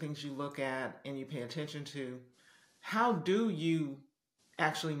saying certain things you look at and you pay attention to. How do you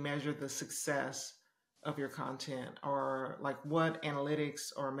actually measure the success of your content, or like what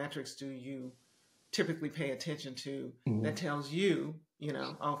analytics or metrics do you typically pay attention to that Mhm. tells you,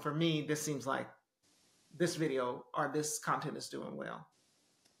 oh, for me, this seems like this video or this content is doing well?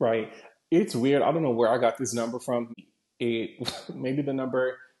 Right. It's weird. I don't know where I got this number from. It maybe the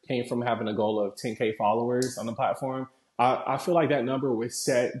number came from having a goal of 10K followers on the platform. I feel like that number was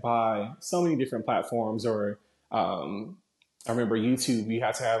set by so many different platforms. Or um, I remember YouTube, you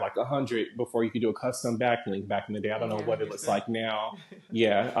had to have like 100 before you could do a custom backlink back in the day. I don't know Yeah, what it used looks to. like now.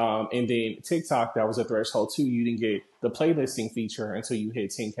 Yeah. And then TikTok, that was a threshold too. You didn't get the playlisting feature until you hit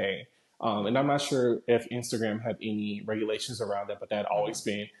 10K. And I'm not sure if Instagram had any regulations around that, but that had Hmm. always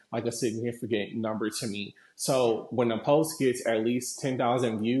been like a significant number to me. Yeah. So when a post gets at least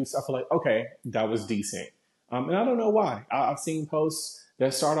 10,000 views, I feel like, okay, that was decent. And I don't know why. I've seen posts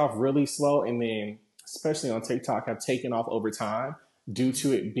that start off really slow and then, especially on TikTok, have taken off over time due Hmm.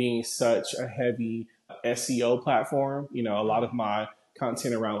 to it being such a heavy SEO platform. A lot of Hmm. my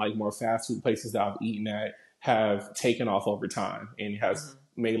content around like more fast food places that I've eaten at have taken off over time and has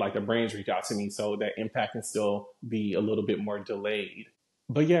Hmm. made like the brands reach out to me so that impact can still be a little bit more delayed.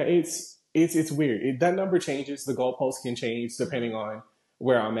 But yeah, it's weird. That number changes. The goalposts can change Hmm. depending on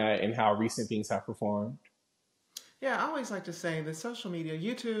where I'm at and how recent things have performed. Yeah, I always like to say that social media,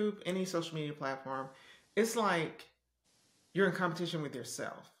 YouTube, any social media platform, it's like you're in competition with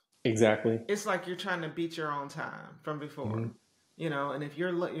yourself. Exactly. It's like you're trying to beat your own time from before. Mm-hmm. And if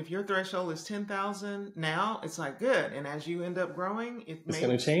your threshold is 10,000 now, it's like good. And as you end up growing, It's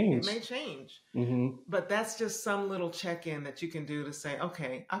going to change. it may change. Mm-hmm. But that's just some little check-in that you can do to say,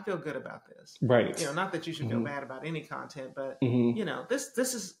 okay, I feel good about this. Right. Not that you should feel Mm-hmm. bad about any content, but Mm-hmm.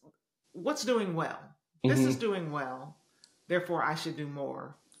 this is what's doing well. This is Mm-hmm. doing well. Therefore, I should do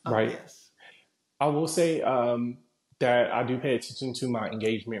more of Right. this. I will say that I do pay attention to my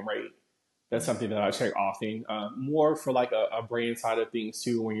engagement rate. That's Mm-hmm. something that I check often, more for like a brand side of things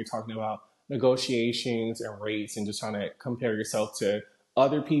too. When you're talking about negotiations and rates and just trying to compare yourself to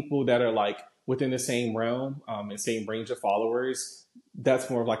other people that are like within the same realm and same range of followers, that's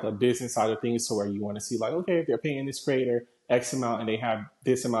more of like a business side of things. So where you want to see like, okay, if they're paying this creator X amount and they have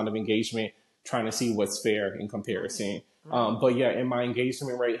this amount of engagement, trying to see what's fair in Right. comparison. Right. But yeah, and my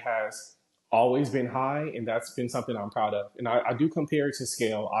engagement rate has always been high, and that's been something I'm proud of. And I do compare it to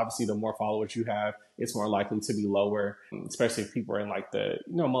scale. Obviously, the more followers you have, it's more likely to be lower, especially if people are in like the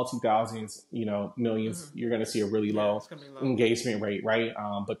multi thousands, Mm-hmm. millions. You're going to see a really Yeah, low it's gonna be low. engagement rate, right?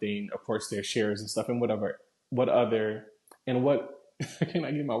 But then of course there's shares and stuff and whatever, what other, and what can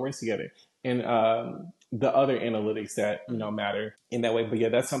I get my words together? And the other analytics that Mm-hmm. matter in that way. But yeah,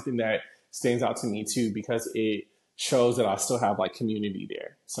 that's something that stands out to me too because it shows that I still have like community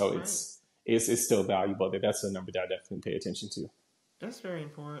there. So Right. it's still valuable. That's a number that I definitely pay attention to. That's very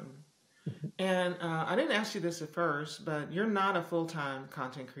important. And I didn't ask you this at first, but you're not a full time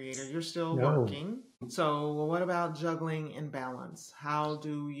content creator. You're still No. working. So, well, what about juggling and balance? How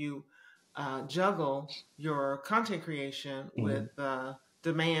do you juggle your content creation Mm-hmm. with the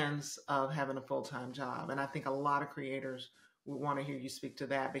demands of having a full time job? And I think a lot of creators would want to hear you speak to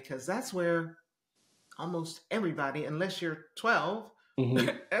that because that's where almost everybody, unless you're 12,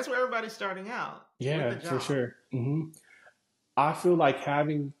 Mm-hmm. that's where everybody's starting out with a Yeah, for job. sure. I feel like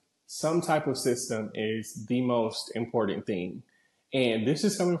having some type of system is the most important thing. And this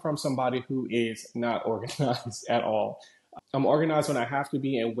is coming from somebody who is not organized at all. I'm organized when I have to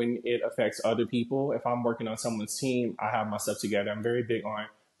be and when it affects other people. If I'm working on someone's team, I have my stuff together. I'm very big on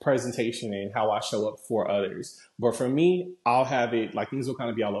presentation and how I show up for others. But for me, I'll have it like things will kind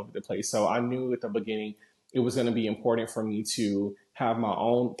of be all over the place. So I knew at the beginning it was going to be important for me to have my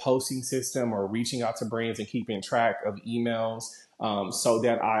own posting system or reaching out to brands and keeping track of emails so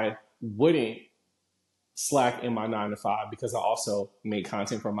that I wouldn't slack in my 9 to 5 because I also make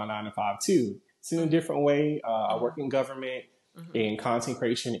content for my 9 to 5 too. It's in a Mm-hmm. different way. I Mm-hmm. work in government. Mm-hmm. And content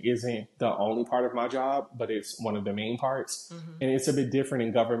creation isn't the only part of my job, but it's one of the main parts. Mm-hmm. And it's a bit different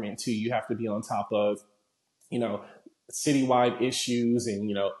in government too. You have to be on top of, you know, citywide issues and,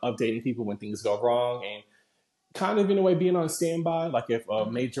 updating people when things go wrong and kind of in a way being on standby. Like if a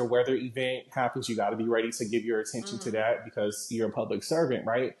Mm-hmm. major weather event happens, you got to be ready to give your attention to Mm-hmm. that because you're a public servant,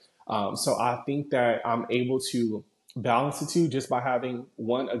 right? So I think that I'm able to balance the two just by having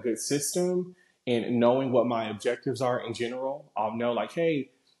one, a good system and knowing what my objectives are in general. I'll know like,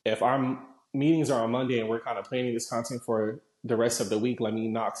 hey, if our meetings are on Monday and we're kind of planning this content for the rest of the week, let me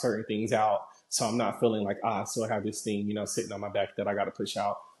knock certain things out. So I'm not feeling like, I still have this thing, sitting on my back that I got to push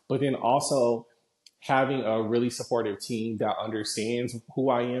out. But then also having a really supportive team that understands who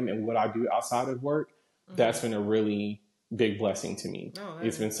I am and what I do outside of work, Mm-hmm. that's been a really big blessing to me. Oh, that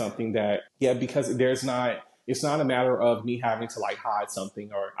It's been is good. something that, because it's not a matter of me having to like hide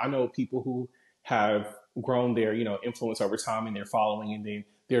something. Or I know people who have grown their, influence over time and their following, and then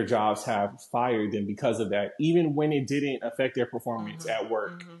their jobs have fired them because of that, even when it didn't affect their performance Mm-hmm. at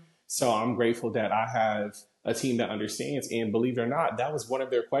work. Mm-hmm. So I'm grateful that I have a team that understands. And believe it or not, that was one of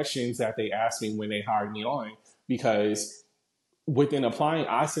their questions that they asked me when they hired me on, because within applying,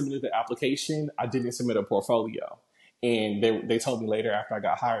 I submitted the application. I didn't submit a portfolio. And they told me later after I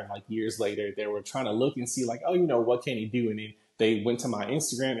got hired, like years later, they were trying to look and see like, oh, what can he do? And then they went to my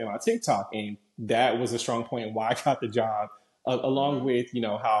Instagram and my TikTok. And that was a strong point why I got the job, along Mm-hmm.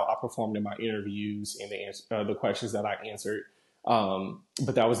 with, how I performed in my interviews and the questions that I answered.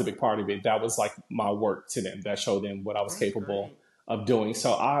 But that was a big part of it. That was like my work to them, that showed them what I was That's capable great. of doing.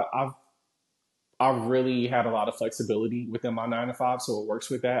 So I've really had a lot of flexibility within my 9 to 5, so it works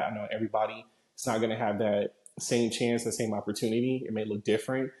with that. I know everybody is not going to have that same chance, the same opportunity. It may look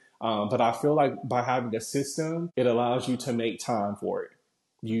different, but I feel like by having a system, it allows you to make time for it.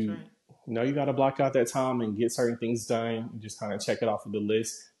 That's You right. know you got to block out that time and get certain things done. And just kind of check it off of the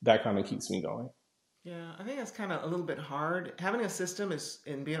list. That kind of keeps me going. Yeah, I think that's kind of a little bit hard. Having a system is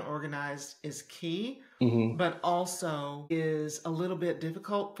and being organized is key, Hmm. but also is a little bit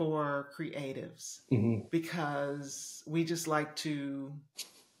difficult for creatives Hmm. because we just like to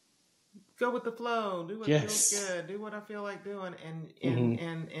go with the flow, do what feels Yes. good, do what I feel like doing, and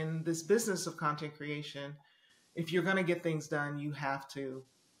Hmm. this business of content creation, if you're going to get things done, you have to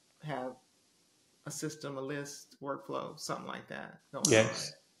have a system, a list, workflow, something like that going on.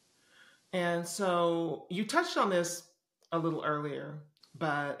 Yes. And so you touched on this a little earlier,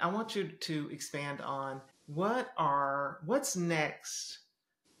 but I want you to expand on what's next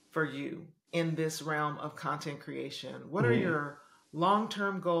for you in this realm of content creation. What are Hmm. your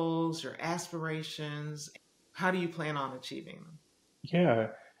long-term goals, your aspirations? How do you plan on achieving them? Yeah.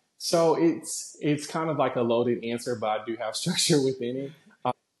 So it's kind of like a loaded answer, but I do have structure within it.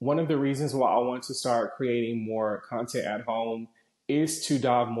 One of the reasons why I want to start creating more content at home is to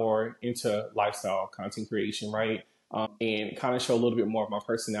dive more into lifestyle content creation, right? And kind of show a little bit more of my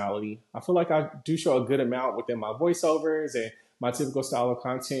personality. I feel like I do show a good amount within my voiceovers and my typical style of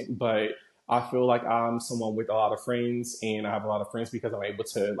content, but I feel like I'm someone with a lot of friends, and I have a lot of friends because I'm able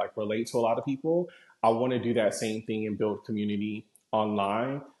to like relate to a lot of people. I want to do that same thing and build community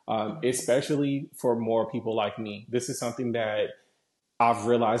online, Mm-hmm. especially for more people like me. This is something that I've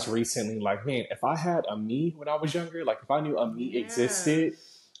realized recently, like, man, if I had a me when I was younger, like if I knew a me existed,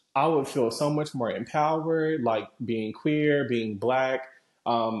 Yes. I would feel so much more empowered, like being queer, being black.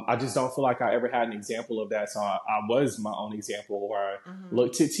 I just don't feel like I ever had an example of that. So I was my own example where I Mm-hmm.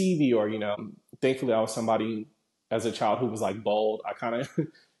 looked at TV or, thankfully I was somebody as a child who was like bold. I kind of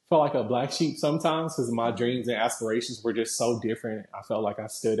felt like a black sheep sometimes because my Mm-hmm. dreams and aspirations were just so different. I felt like I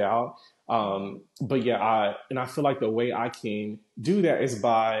stood out. Mm-hmm. But yeah, I feel like the way I can do that is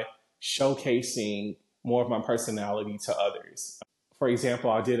by showcasing more of my personality to others. For example,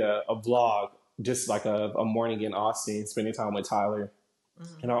 I did a vlog, just like a morning in Austin, spending time with Tyler.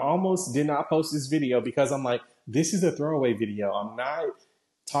 Mm-hmm. And I almost did not post this video because I'm like, this is a throwaway video. I'm not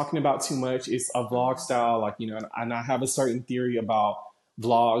talking about too much. It's a vlog Mm-hmm. style, like, and I have a certain theory about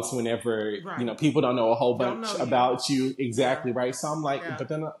vlogs whenever, Right. people don't know a whole Don't bunch know you. about you Yeah. exactly, right? So I'm like, Yeah. but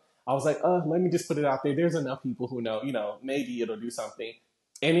then I was like, let me just put it out there. There's enough people who know, maybe it'll do something.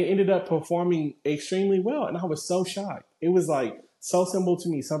 And it ended up performing extremely well. And I was so shocked. It was like so simple to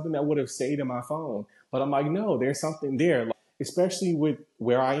me, something that would have stayed in my phone. But I'm like, no, there's something there. Like, especially with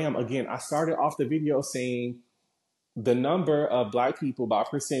where I am. Again, I started off the video saying the number of black people by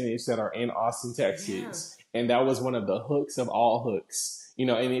percentage that are in Austin, Texas. Yes. And that was one of the hooks of all hooks.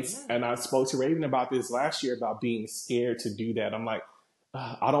 Yeah. And I spoke to Raven about this last year about being scared to do that. I'm like,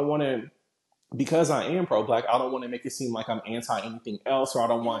 I don't want to, because I am pro black, I don't want to make it seem like I'm anti anything else, or I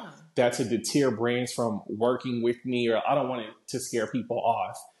don't want Yeah. that to deter brands from working with me, or I don't want it to scare people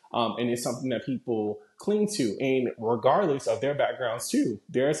off. And it's something that people cling to, and regardless of their backgrounds too.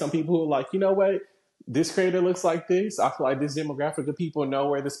 There are some people who are like, you know what, this creator looks like this. I feel like this demographic of people know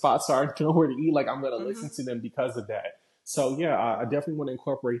where the spots are, know where to eat. Like, I'm going to listen to them because of that. So yeah, I definitely want to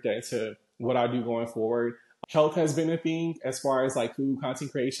incorporate that into what I do going forward. Health has been a thing as far as like food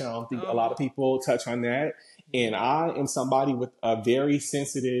content creation. I don't think a lot of people touch on that. And I am somebody with a very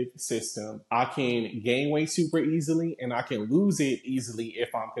sensitive system. I can gain weight super easily and I can lose it easily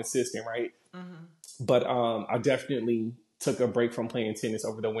if I'm consistent, right? But I definitely took a break from playing tennis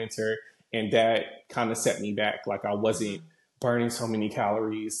over the winter, and that kind of set me back. Like, I wasn't burning so many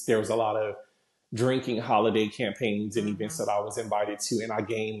calories. There was a lot of drinking holiday campaigns and events that I was invited to, and I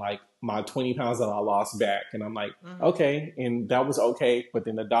gained like my 20 pounds that I lost back. And I'm like, okay, and that was okay. But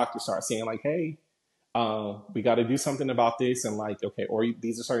then the doctor started saying like, hey, we got to do something about this. And like, okay, or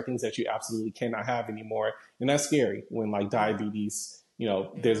these are certain things that you absolutely cannot have anymore. And that's scary when like diabetes, you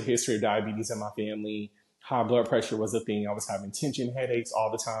know, there's a history of diabetes in my family. High blood pressure was a thing. I was having tension headaches all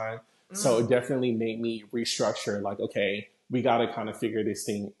the time. So it definitely made me restructure, like, okay, we got to kind of figure this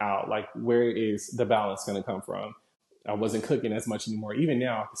thing out. Like, where is the balance going to come from? I wasn't cooking as much anymore. Even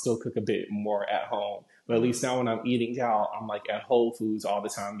now, I can still cook a bit more at home. But at least now when I'm eating out, I'm like at Whole Foods all the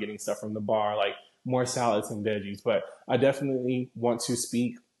time, getting stuff from the bar, like more salads and veggies. But I definitely want to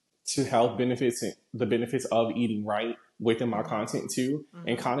speak to health benefits and the benefits of eating right within my content too,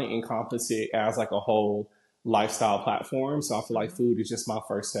 and kind of encompass it as like a whole lifestyle platform. So I feel like food is just my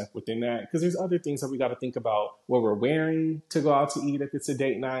first step within that, because there's other things that we got to think about: what we're wearing to go out to eat if it's a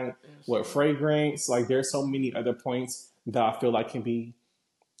date night, what fragrance. Like, there's so many other points that I feel like can be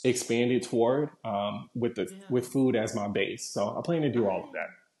expanded toward with food as my base. So I plan to do all of that.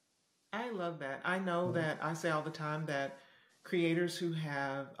 I love that. I know that I say all the time that creators who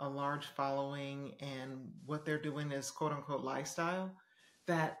have a large following and what they're doing is quote unquote lifestyle,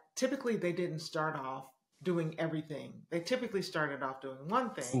 that typically they didn't start off doing everything. They typically started off doing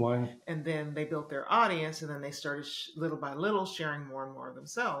one thing, One. and then they built their audience, and then they started little by little sharing more and more of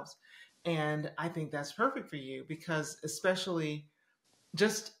themselves. And I think that's perfect for you, because especially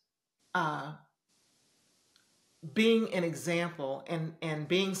just uh, being an example, and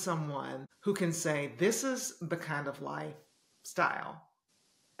being someone who can say, this is the kind of lifestyle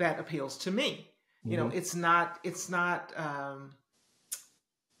that appeals to me. You know, it's not I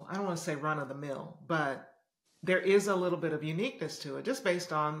don't want to say run of the mill, but there is a little bit of uniqueness to it, just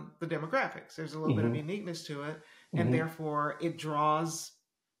based on the demographics. There's a little bit of uniqueness to it, and therefore it draws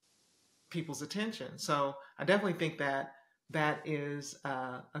people's attention. So I definitely think that that is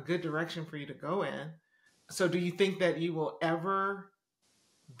a good direction for you to go in. So do you think that you will ever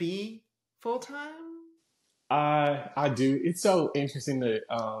be full time? I do. It's so interesting to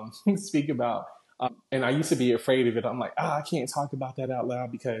speak about. And I used to be afraid of it. I'm like, I can't talk about that out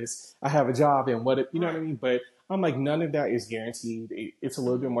loud because I have a job and what, you know what I Right. mean? But I'm like, none of that is guaranteed. It's a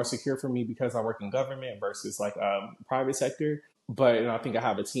little bit more secure for me because I work in government versus like private sector. But and I think I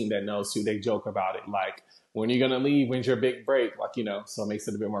have a team that knows too. They joke about it, like, when are you gonna leave? When's your big break? Like, you know, so it makes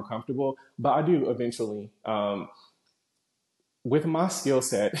it a bit more comfortable. But I do eventually. With my skill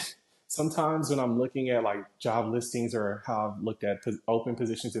set, sometimes when I'm looking at like job listings or how I've looked at open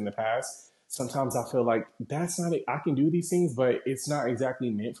positions in the past, sometimes I feel like that's not it. I can do these things, but it's not exactly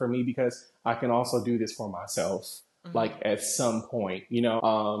meant for me because I can also do this for myself, like at some point, you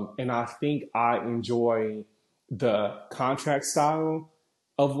know? And I think I enjoy the contract style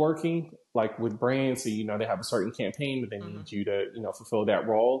of working like with brands. So, you know, they have a certain campaign that they need you to, you know, fulfill that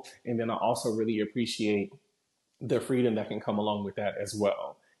role. And then I also really appreciate the freedom that can come along with that as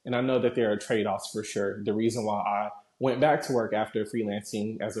well. And I know that there are trade-offs for sure. The reason why I went back to work after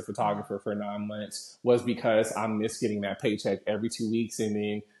freelancing as a photographer for 9 months was because I missed getting that paycheck every 2 weeks, and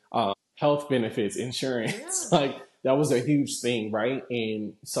then health benefits, insurance, Yeah. like that was a huge thing, right?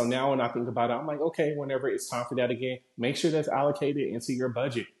 And so now when I think about it, I'm like, okay, whenever it's time for that again, make sure that's allocated into your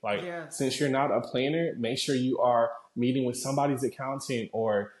budget. Like, Yes. since you're not a planner, make sure you are meeting with somebody's accountant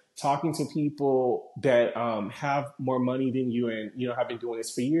or talking to people that have more money than you, and you know, have been doing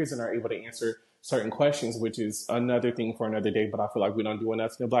this for years and are able to answer certain questions, which is another thing for another day. But I feel like we don't do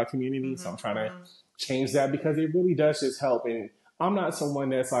enough in the Black community, so I'm trying to change that because it really does just help. And I'm not someone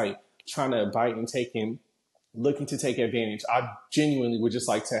that's like trying to bite and take and looking to take advantage. I genuinely would just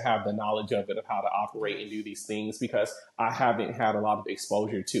like to have the knowledge of it, of how to operate and do these things, because I haven't had a lot of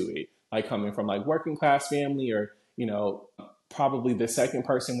exposure to it, like coming from like working class family or, you know, probably the second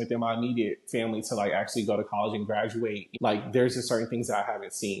person within my immediate family to like actually go to college and graduate. Like there's just certain things that I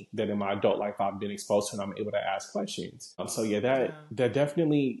haven't seen that in my adult life I've been exposed to and I'm able to ask questions. So yeah, Yeah. that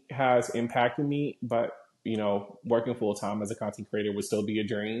definitely has impacted me. But you know, working full time as a content creator would still be a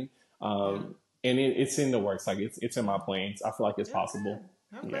dream. Yeah. And it's in the works. Like it's in my plans. I feel like it's Yeah, possible.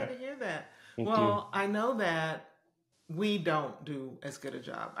 good. I'm Yeah. glad to hear that. Thank you. Well, I know that we don't do as good a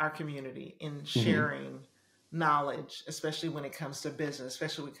job, our community, in Hmm. sharing knowledge, especially when it comes to business,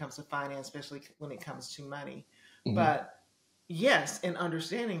 especially when it comes to finance, especially when it comes to money. Hmm. But yes, in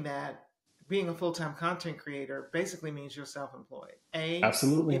understanding that being a full time content creator basically means you're self employed. It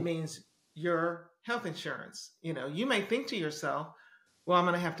Absolutely. means your health insurance. You know, you may think to yourself, well, I'm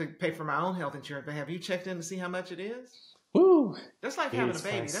going to have to pay for my own health insurance, but have you checked in to see how much it is? Woo. That's like having a It's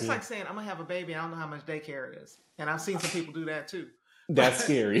baby. That's like pricey. saying, I'm going to have a baby. I don't know how much daycare is. And I've seen some people do that too. That's But,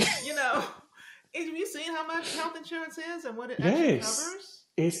 scary. you know, have you seen how much health insurance is and what it actually Yes. covers?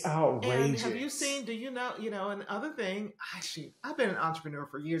 It's And have you outrageous. seen, do you know, and the other thing, I've been an entrepreneur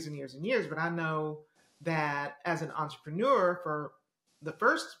for years and years and years, but I know that as an entrepreneur for the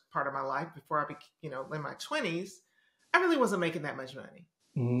first part of my life before I became, you know, in my 20s, I really wasn't making that much money.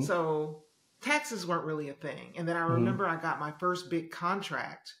 Hmm. So taxes weren't really a thing. And then I Hmm. remember I got my first big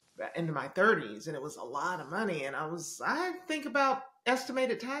contract into my 30s and it was a lot of money. And I had to think about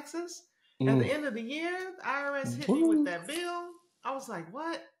estimated taxes. At the Mm. end of the year, the IRS hit me with Woo. that bill. I was like,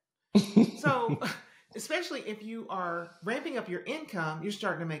 what? So, especially if you are ramping up your income, you're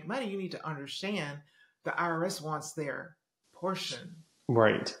starting to make money, you need to understand the IRS wants their portion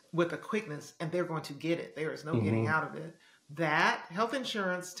Right. with a quickness and they're going to get it. There is no getting Hmm. out of it. That, health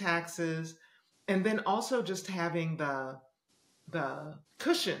insurance, taxes, and then also just having the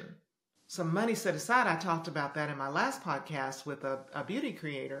cushion, some money set aside. I talked about that in my last podcast with a beauty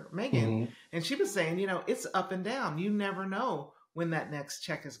creator, Megan, Hmm. and she was saying, you know, it's up and down. You never know when that next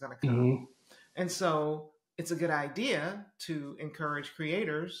check is going to come. Hmm. And so it's a good idea to encourage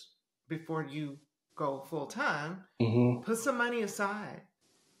creators before you go full time, Hmm. put some money aside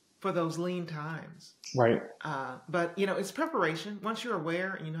for those lean times. Right. But you know, it's preparation. Once you're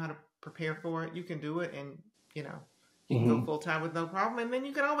aware and you know how to prepare for it, you can do it, and you know, you can go Hmm. full time with no problem. And then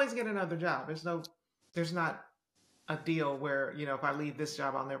you can always get another job. There's not a deal where you know if I leave this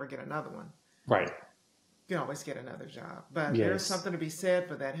job, I'll never get another one. Right. You can always get another job. But there's Yes. something to be said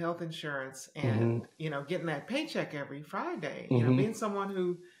for that health insurance Hmm. and you know getting that paycheck every Friday. You know, Hmm. being someone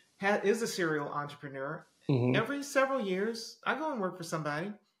who is a serial entrepreneur. Hmm. Every several years, I go and work for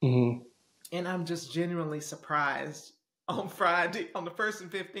somebody Hmm. and I'm just genuinely surprised on Friday, on the 1st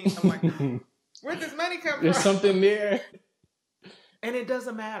and 15th. I'm like, where'd this money come There's from? something there. And it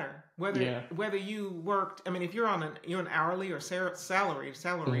doesn't matter Yeah. whether you worked. I mean, if you're an hourly or salaried,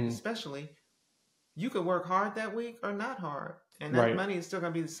 Hmm. especially, you could work hard that week or not hard, and that Right. money is still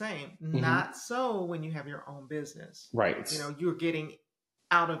going to be the same. Hmm. Not so when you have your own business. Right. You know, you're getting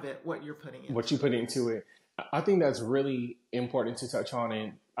out of it what you're putting What you into put it. into it. I think that's really important to touch on.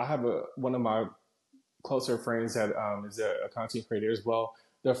 And I have one of my closer friends that is a content creator as well.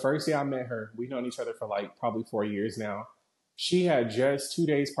 The first day I met her, we've known each other for like probably 4 years now. She had just 2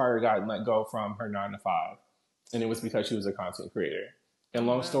 days prior gotten let go from her 9 to 5, and it was because she was a content creator. And Oh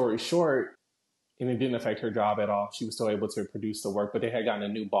long wow. story short, and it didn't affect her job at all. She was still able to produce the work, but they had gotten a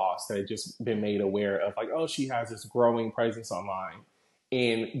new boss that had just been made aware of, like, oh, she has this growing presence online.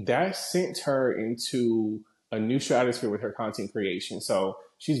 And that sent her into a new stratosphere with her content creation. So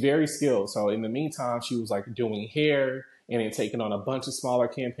she's very skilled. So in the meantime, she was like doing hair and then taking on a bunch of smaller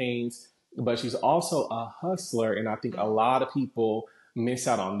campaigns. But she's also a hustler. And I think a Mm, lot of people miss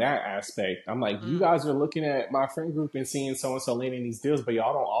out on that aspect. I'm like, you mm, guys are looking at my friend group and seeing so and so landing these deals, but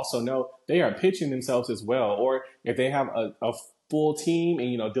y'all don't also know they are pitching themselves as well. Or if they have a full team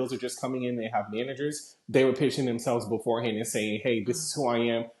and you know deals are just coming in, they have managers, they were pitching themselves beforehand and saying, hey, this mm, is who I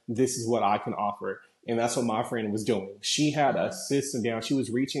am, this is what I can offer. And that's what my friend was doing. She had a mm, system down. She was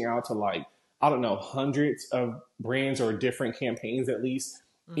reaching out to like, I don't know, hundreds of brands or different campaigns at least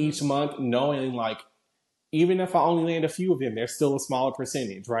mm, each month, knowing like even if I only land a few of them, they're still a smaller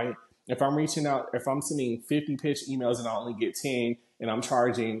percentage, right? If I'm reaching out, if I'm sending 50 pitch emails and I only get 10 and I'm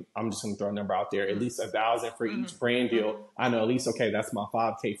charging, I'm just going to throw a number out there, at mm, least 1,000 for mm, each brand deal, mm. I know at least, okay, that's my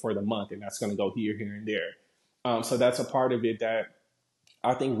 5K for the month and that's going to go here, here, and there. So that's a part of it that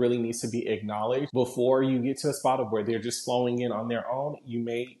I think really needs to be acknowledged before you get to a spot of where they're just flowing in on their own. You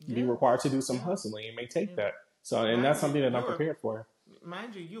may be Yeah, required to do some yeah, hustling. It may take yeah. that. So, and that's Mind you, something that I'm prepared for.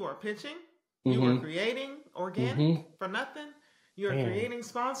 you are pitching, you are Mm-hmm. creating organic Mm-hmm. for nothing, you are Man, creating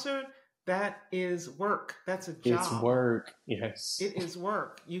sponsored. That is work. That's a it's job. work. Yes. It is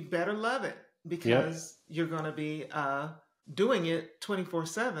work. You better love it Yep. because you're going to be doing it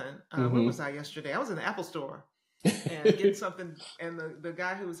 24/7. Where Mm-hmm. was I yesterday? I was in the Apple store and getting something, and the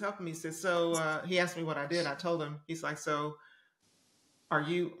guy who was helping me said, so he asked me what I did. I told him. He's like, so are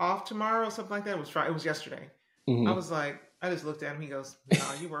you off tomorrow or something like that? It was Friday. It was yesterday. I Mm-hmm. was like, I just looked at him. He goes,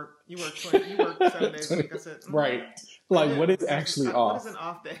 no, you work 7 days a week. I said, Right. I Like, what do. is actually What is off? an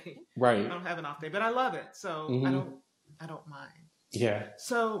off day? I Right. don't have an off day, but I love it. So Mm-hmm. I don't mind. Yeah.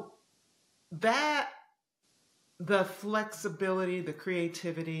 So that, the flexibility, the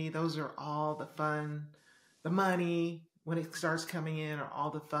creativity, those are all the fun, the money when it starts coming in are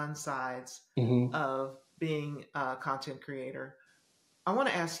all the fun sides Mm-hmm. of being a content creator. I want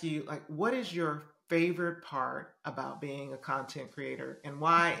to ask you, like, what is your favorite part about being a content creator and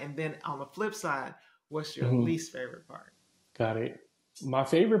why? And then on the flip side, what's your Mm-hmm. least favorite part? Got it. My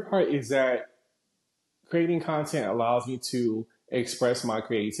favorite part is that creating content allows me to express my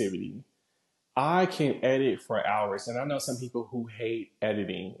creativity. I can edit for hours, and I know some people who hate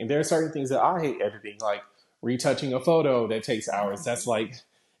editing, and there are certain things that I hate editing, like retouching a photo that takes hours. That's like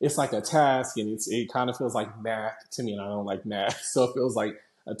it's like a task, and it kind of feels like math to me, and I don't like math, so it feels like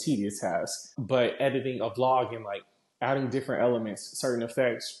a tedious task. But editing a vlog and like adding different elements, certain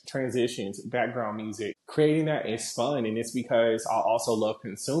effects, transitions, background music, creating that is fun, and it's because I also love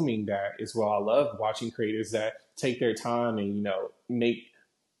consuming that as well. I love watching creators that take their time and make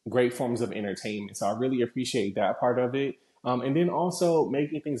great forms of entertainment. So I really appreciate that part of it. And then also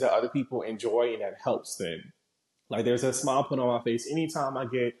making things that other people enjoy and that helps them. Like there's a smile put on my face anytime I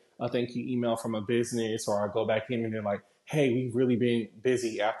get a thank you email from a business or I go back in and they're like, hey, we've really been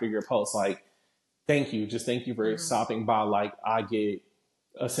busy after your post. Like, thank you. Just thank you for Mm-hmm. stopping by. Like I get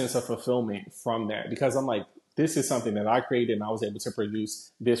a sense of fulfillment from that because I'm like, this is something that I created and I was able to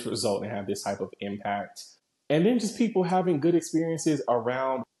produce this result and have this type of impact. And then just people having good experiences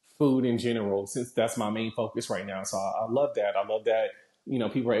around food in general, since that's my main focus right now. So I love that. I love that,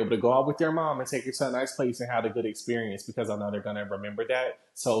 people are able to go out with their mom and take her to a nice place and have a good experience because I know they're going to remember that.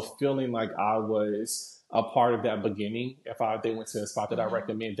 So feeling like I was a part of that beginning, they went to a spot that I Mm-hmm.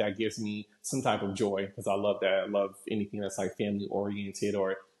 recommend, that gives me some type of joy because I love that. I love anything that's like family oriented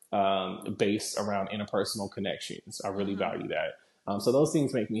or based around interpersonal connections. I really Mm-hmm. value that. So those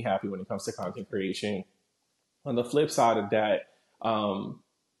things make me happy when it comes to content creation. On the flip side of that, um,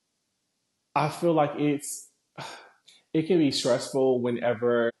 I feel like it can be stressful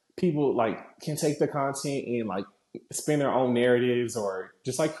whenever people like can take the content and like spin their own narratives or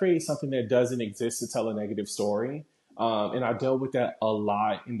just like create something that doesn't exist to tell a negative story. And I dealt with that a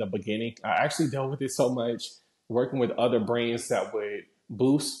lot in the beginning. I actually dealt with it so much working with other brands that would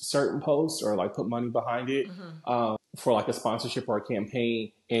boost certain posts or like put money behind it Mm-hmm. for like a sponsorship or a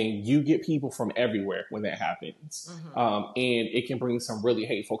campaign. And you get people from everywhere when that happens. Mm-hmm. And it can bring some really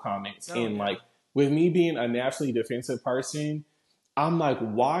hateful comments. Oh And yeah. like with me being a naturally defensive person, I'm like,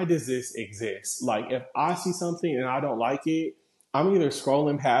 why does this exist? Like, if I see something and I don't like it, I'm either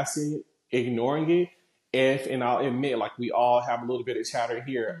scrolling past it, ignoring it. And I'll admit, like, we all have a little bit of chatter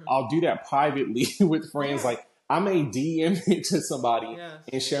here. Mm-hmm. I'll do that privately with friends. Yeah. Like, I may DM it to somebody Yes.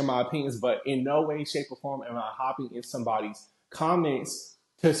 and share my opinions, but in no way, shape, or form am I hopping in somebody's comments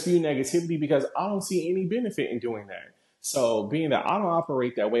to spew negativity because I don't see any benefit in doing that. So, being that I don't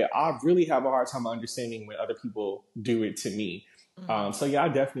operate that way, I really have a hard time understanding when other people do it to me. Mm-hmm. So yeah, I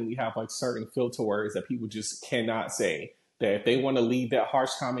definitely have like certain filter words that people just cannot say. That if they want to leave that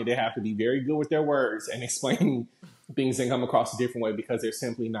harsh comment, they have to be very good with their words and explain things and come across a different way because they're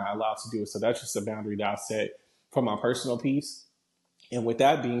simply not allowed to do it. So that's just a boundary that I set for my personal piece. And with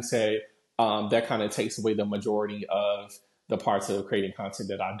that being said, that kind of takes away the majority of the parts of creating content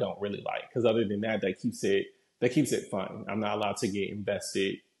that I don't really like. Because other than that, that keeps it fun. I'm not allowed to get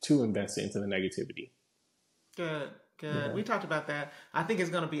invested into the negativity. Good, good. Yeah, We talked about that. I think it's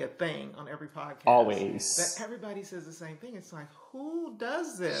going to be a thing on every podcast that always. everybody says the same thing. It's like, who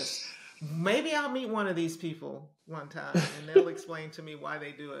does this? Maybe I'll meet one of these people one time and they'll explain to me why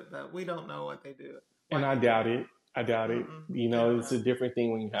they do it, but we don't know what they do, why And I they do doubt it. it. I doubt it. Mm-mm, we don't It's a know. different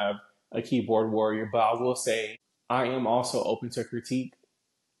thing when you have a keyboard warrior. But I will say, I am also open to critique,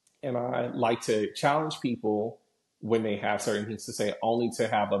 and I like to challenge people when they have certain things to say, only to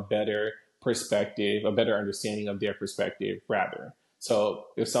have a better perspective, a better understanding of their perspective, rather. So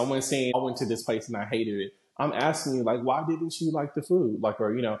if someone's saying, I went to this place and I hated it, I'm asking you, like, why didn't you like the food? Like,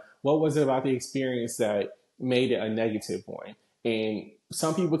 or, what was it about the experience that made it a negative one? And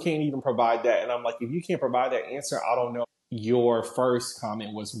some people can't even provide that. And I'm like, if you can't provide that answer, I don't know your first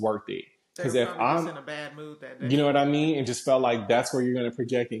comment was worth it. They Because were if probably just I'm in a bad mood that you day. know what I mean? And just felt like that's where you're going to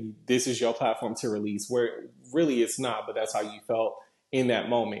project and this is your platform to release, where really it's not, but that's how you felt. in that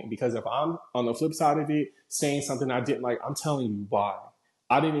moment. Because if I'm on the flip side of it, saying something I didn't like, I'm telling you why.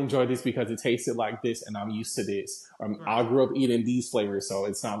 I didn't enjoy this because it tasted like this and I'm used to this. I grew up eating these flavors, so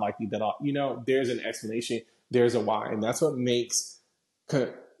it's not likely that there's an explanation, there's a why. And that's what makes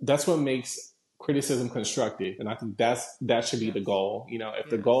criticism constructive. And I think that should be the goal. If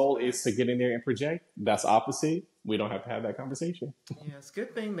the goal is to get in there and project, that's opposite. We don't have to have that conversation. Yes,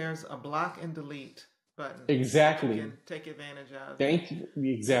 good thing there's a block and delete button. Exactly. You can take advantage of. Thank you.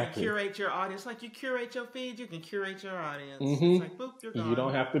 Exactly. You can curate your audience. Like you curate your feed, you can curate your audience. Mm-hmm. It's like, boop, you're gone. You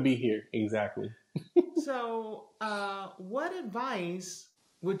don't have to be here. Exactly. So, what advice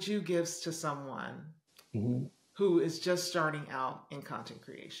would you give to someone who is just starting out in content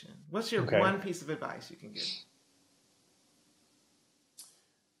creation? What's your one piece of advice you can give?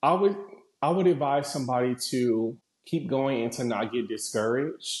 I would advise somebody to keep going and to not get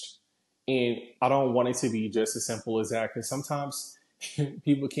discouraged. And I don't want it to be just as simple as that, because sometimes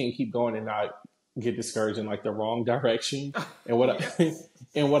people can keep going and not get discouraged in like the wrong direction. And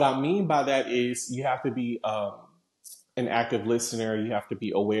what I mean by that is you have to be an active listener. You have to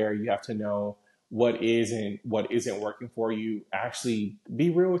be aware. You have to know what is and what isn't working for you. Actually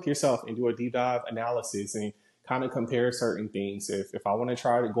be real with yourself and do a deep dive analysis and kind of compare certain things. If I want to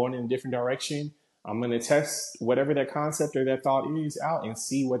try going in a different direction, I'm going to test whatever that concept or that thought is out and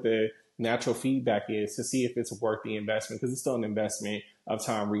see what the natural feedback is to see if it's worth the investment, because it's still an investment of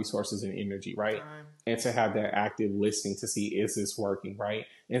time, resources, and energy, right? And to have that active listening to see, is this working, right?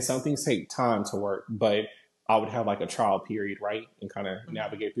 And some things take time to work, but I would have like a trial period, right? And kind of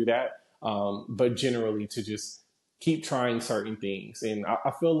navigate through that. But generally to just keep trying certain things. And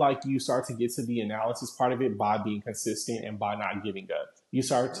I feel like you start to get to the analysis part of it by being consistent and by not giving up. You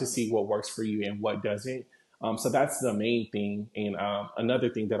start to see what works for you and what doesn't. So that's the main thing. And another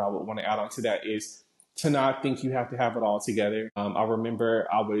thing that I would want to add on to that is to not think you have to have it all together. I remember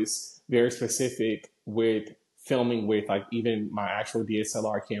I was very specific with filming with like even my actual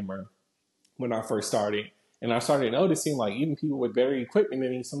DSLR camera when I first started. And I started noticing like even people with better equipment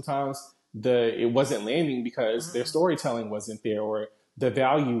than me, sometimes it wasn't landing because their storytelling wasn't there or the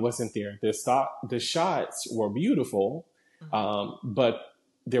value wasn't there. The shots were beautiful, but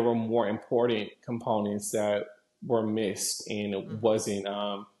there were more important components that were missed, and it wasn't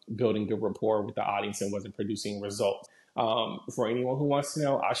building good rapport with the audience and wasn't producing results. For anyone who wants to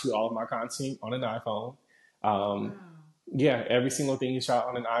know, I shoot all of my content on an iPhone. Yeah, every single thing is shot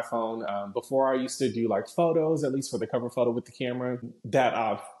on an iPhone. Before I used to do like photos, at least for the cover photo with the camera. That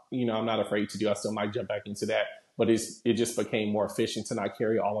I'm not afraid to do. I still might jump back into that, but it just became more efficient to not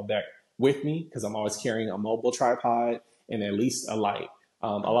carry all of that with me because I'm always carrying a mobile tripod and at least a light. A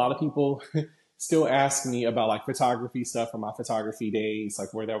lot of people still ask me about like photography stuff from my photography days,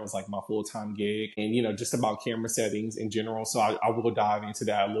 like where that was like my full-time gig and, just about camera settings in general. So I will dive into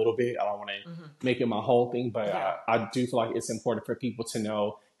that a little bit. I don't want to make it my whole thing, but I do feel like it's important for people to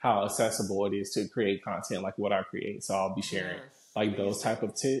know how accessible it is to create content like what I create. So I'll be sharing like those type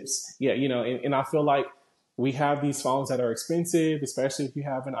of tips. Yeah. And I feel like we have these phones that are expensive, especially if you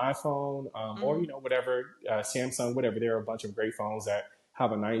have an iPhone or, whatever, Samsung, whatever. There are a bunch of great phones that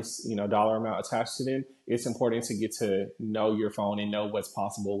have a nice, dollar amount attached to them. It's important to get to know your phone and know what's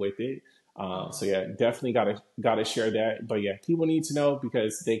possible with it. So yeah, definitely gotta share that. But yeah, people need to know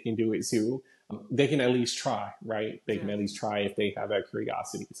because they can do it too. They can at least try, right? They can at least try if they have that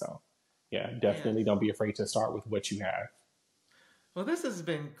curiosity. So yeah, definitely don't be afraid to start with what you have. Well, this has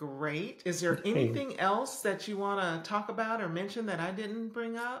been great. Is there anything else that you want to talk about or mention that I didn't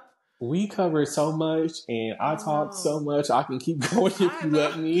bring up? We covered so much, and I talked so much. I can keep going if you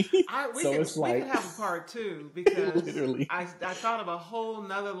let me. We can have a part two because literally. I thought of a whole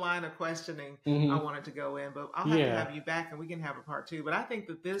nother line of questioning I wanted to go in, but I'll have to have you back and we can have a part two. But I think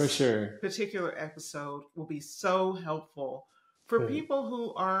that this particular episode will be so helpful for people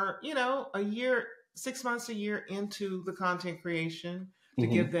who are, 6 months, a year into the content creation, to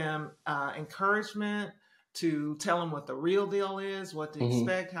give them encouragement, to tell them what the real deal is, what to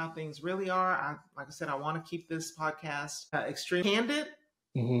expect, how things really are. Like I said, I want to keep this podcast extremely candid,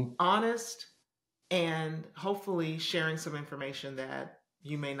 honest, and hopefully sharing some information that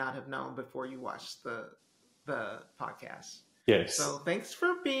you may not have known before you watched the podcast. Yes. So thanks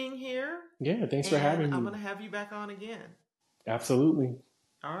for being here. Yeah, thanks for having me. I'm going to have you back on again. Absolutely.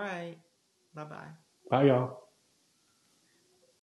 All right. Bye-bye. Bye, y'all.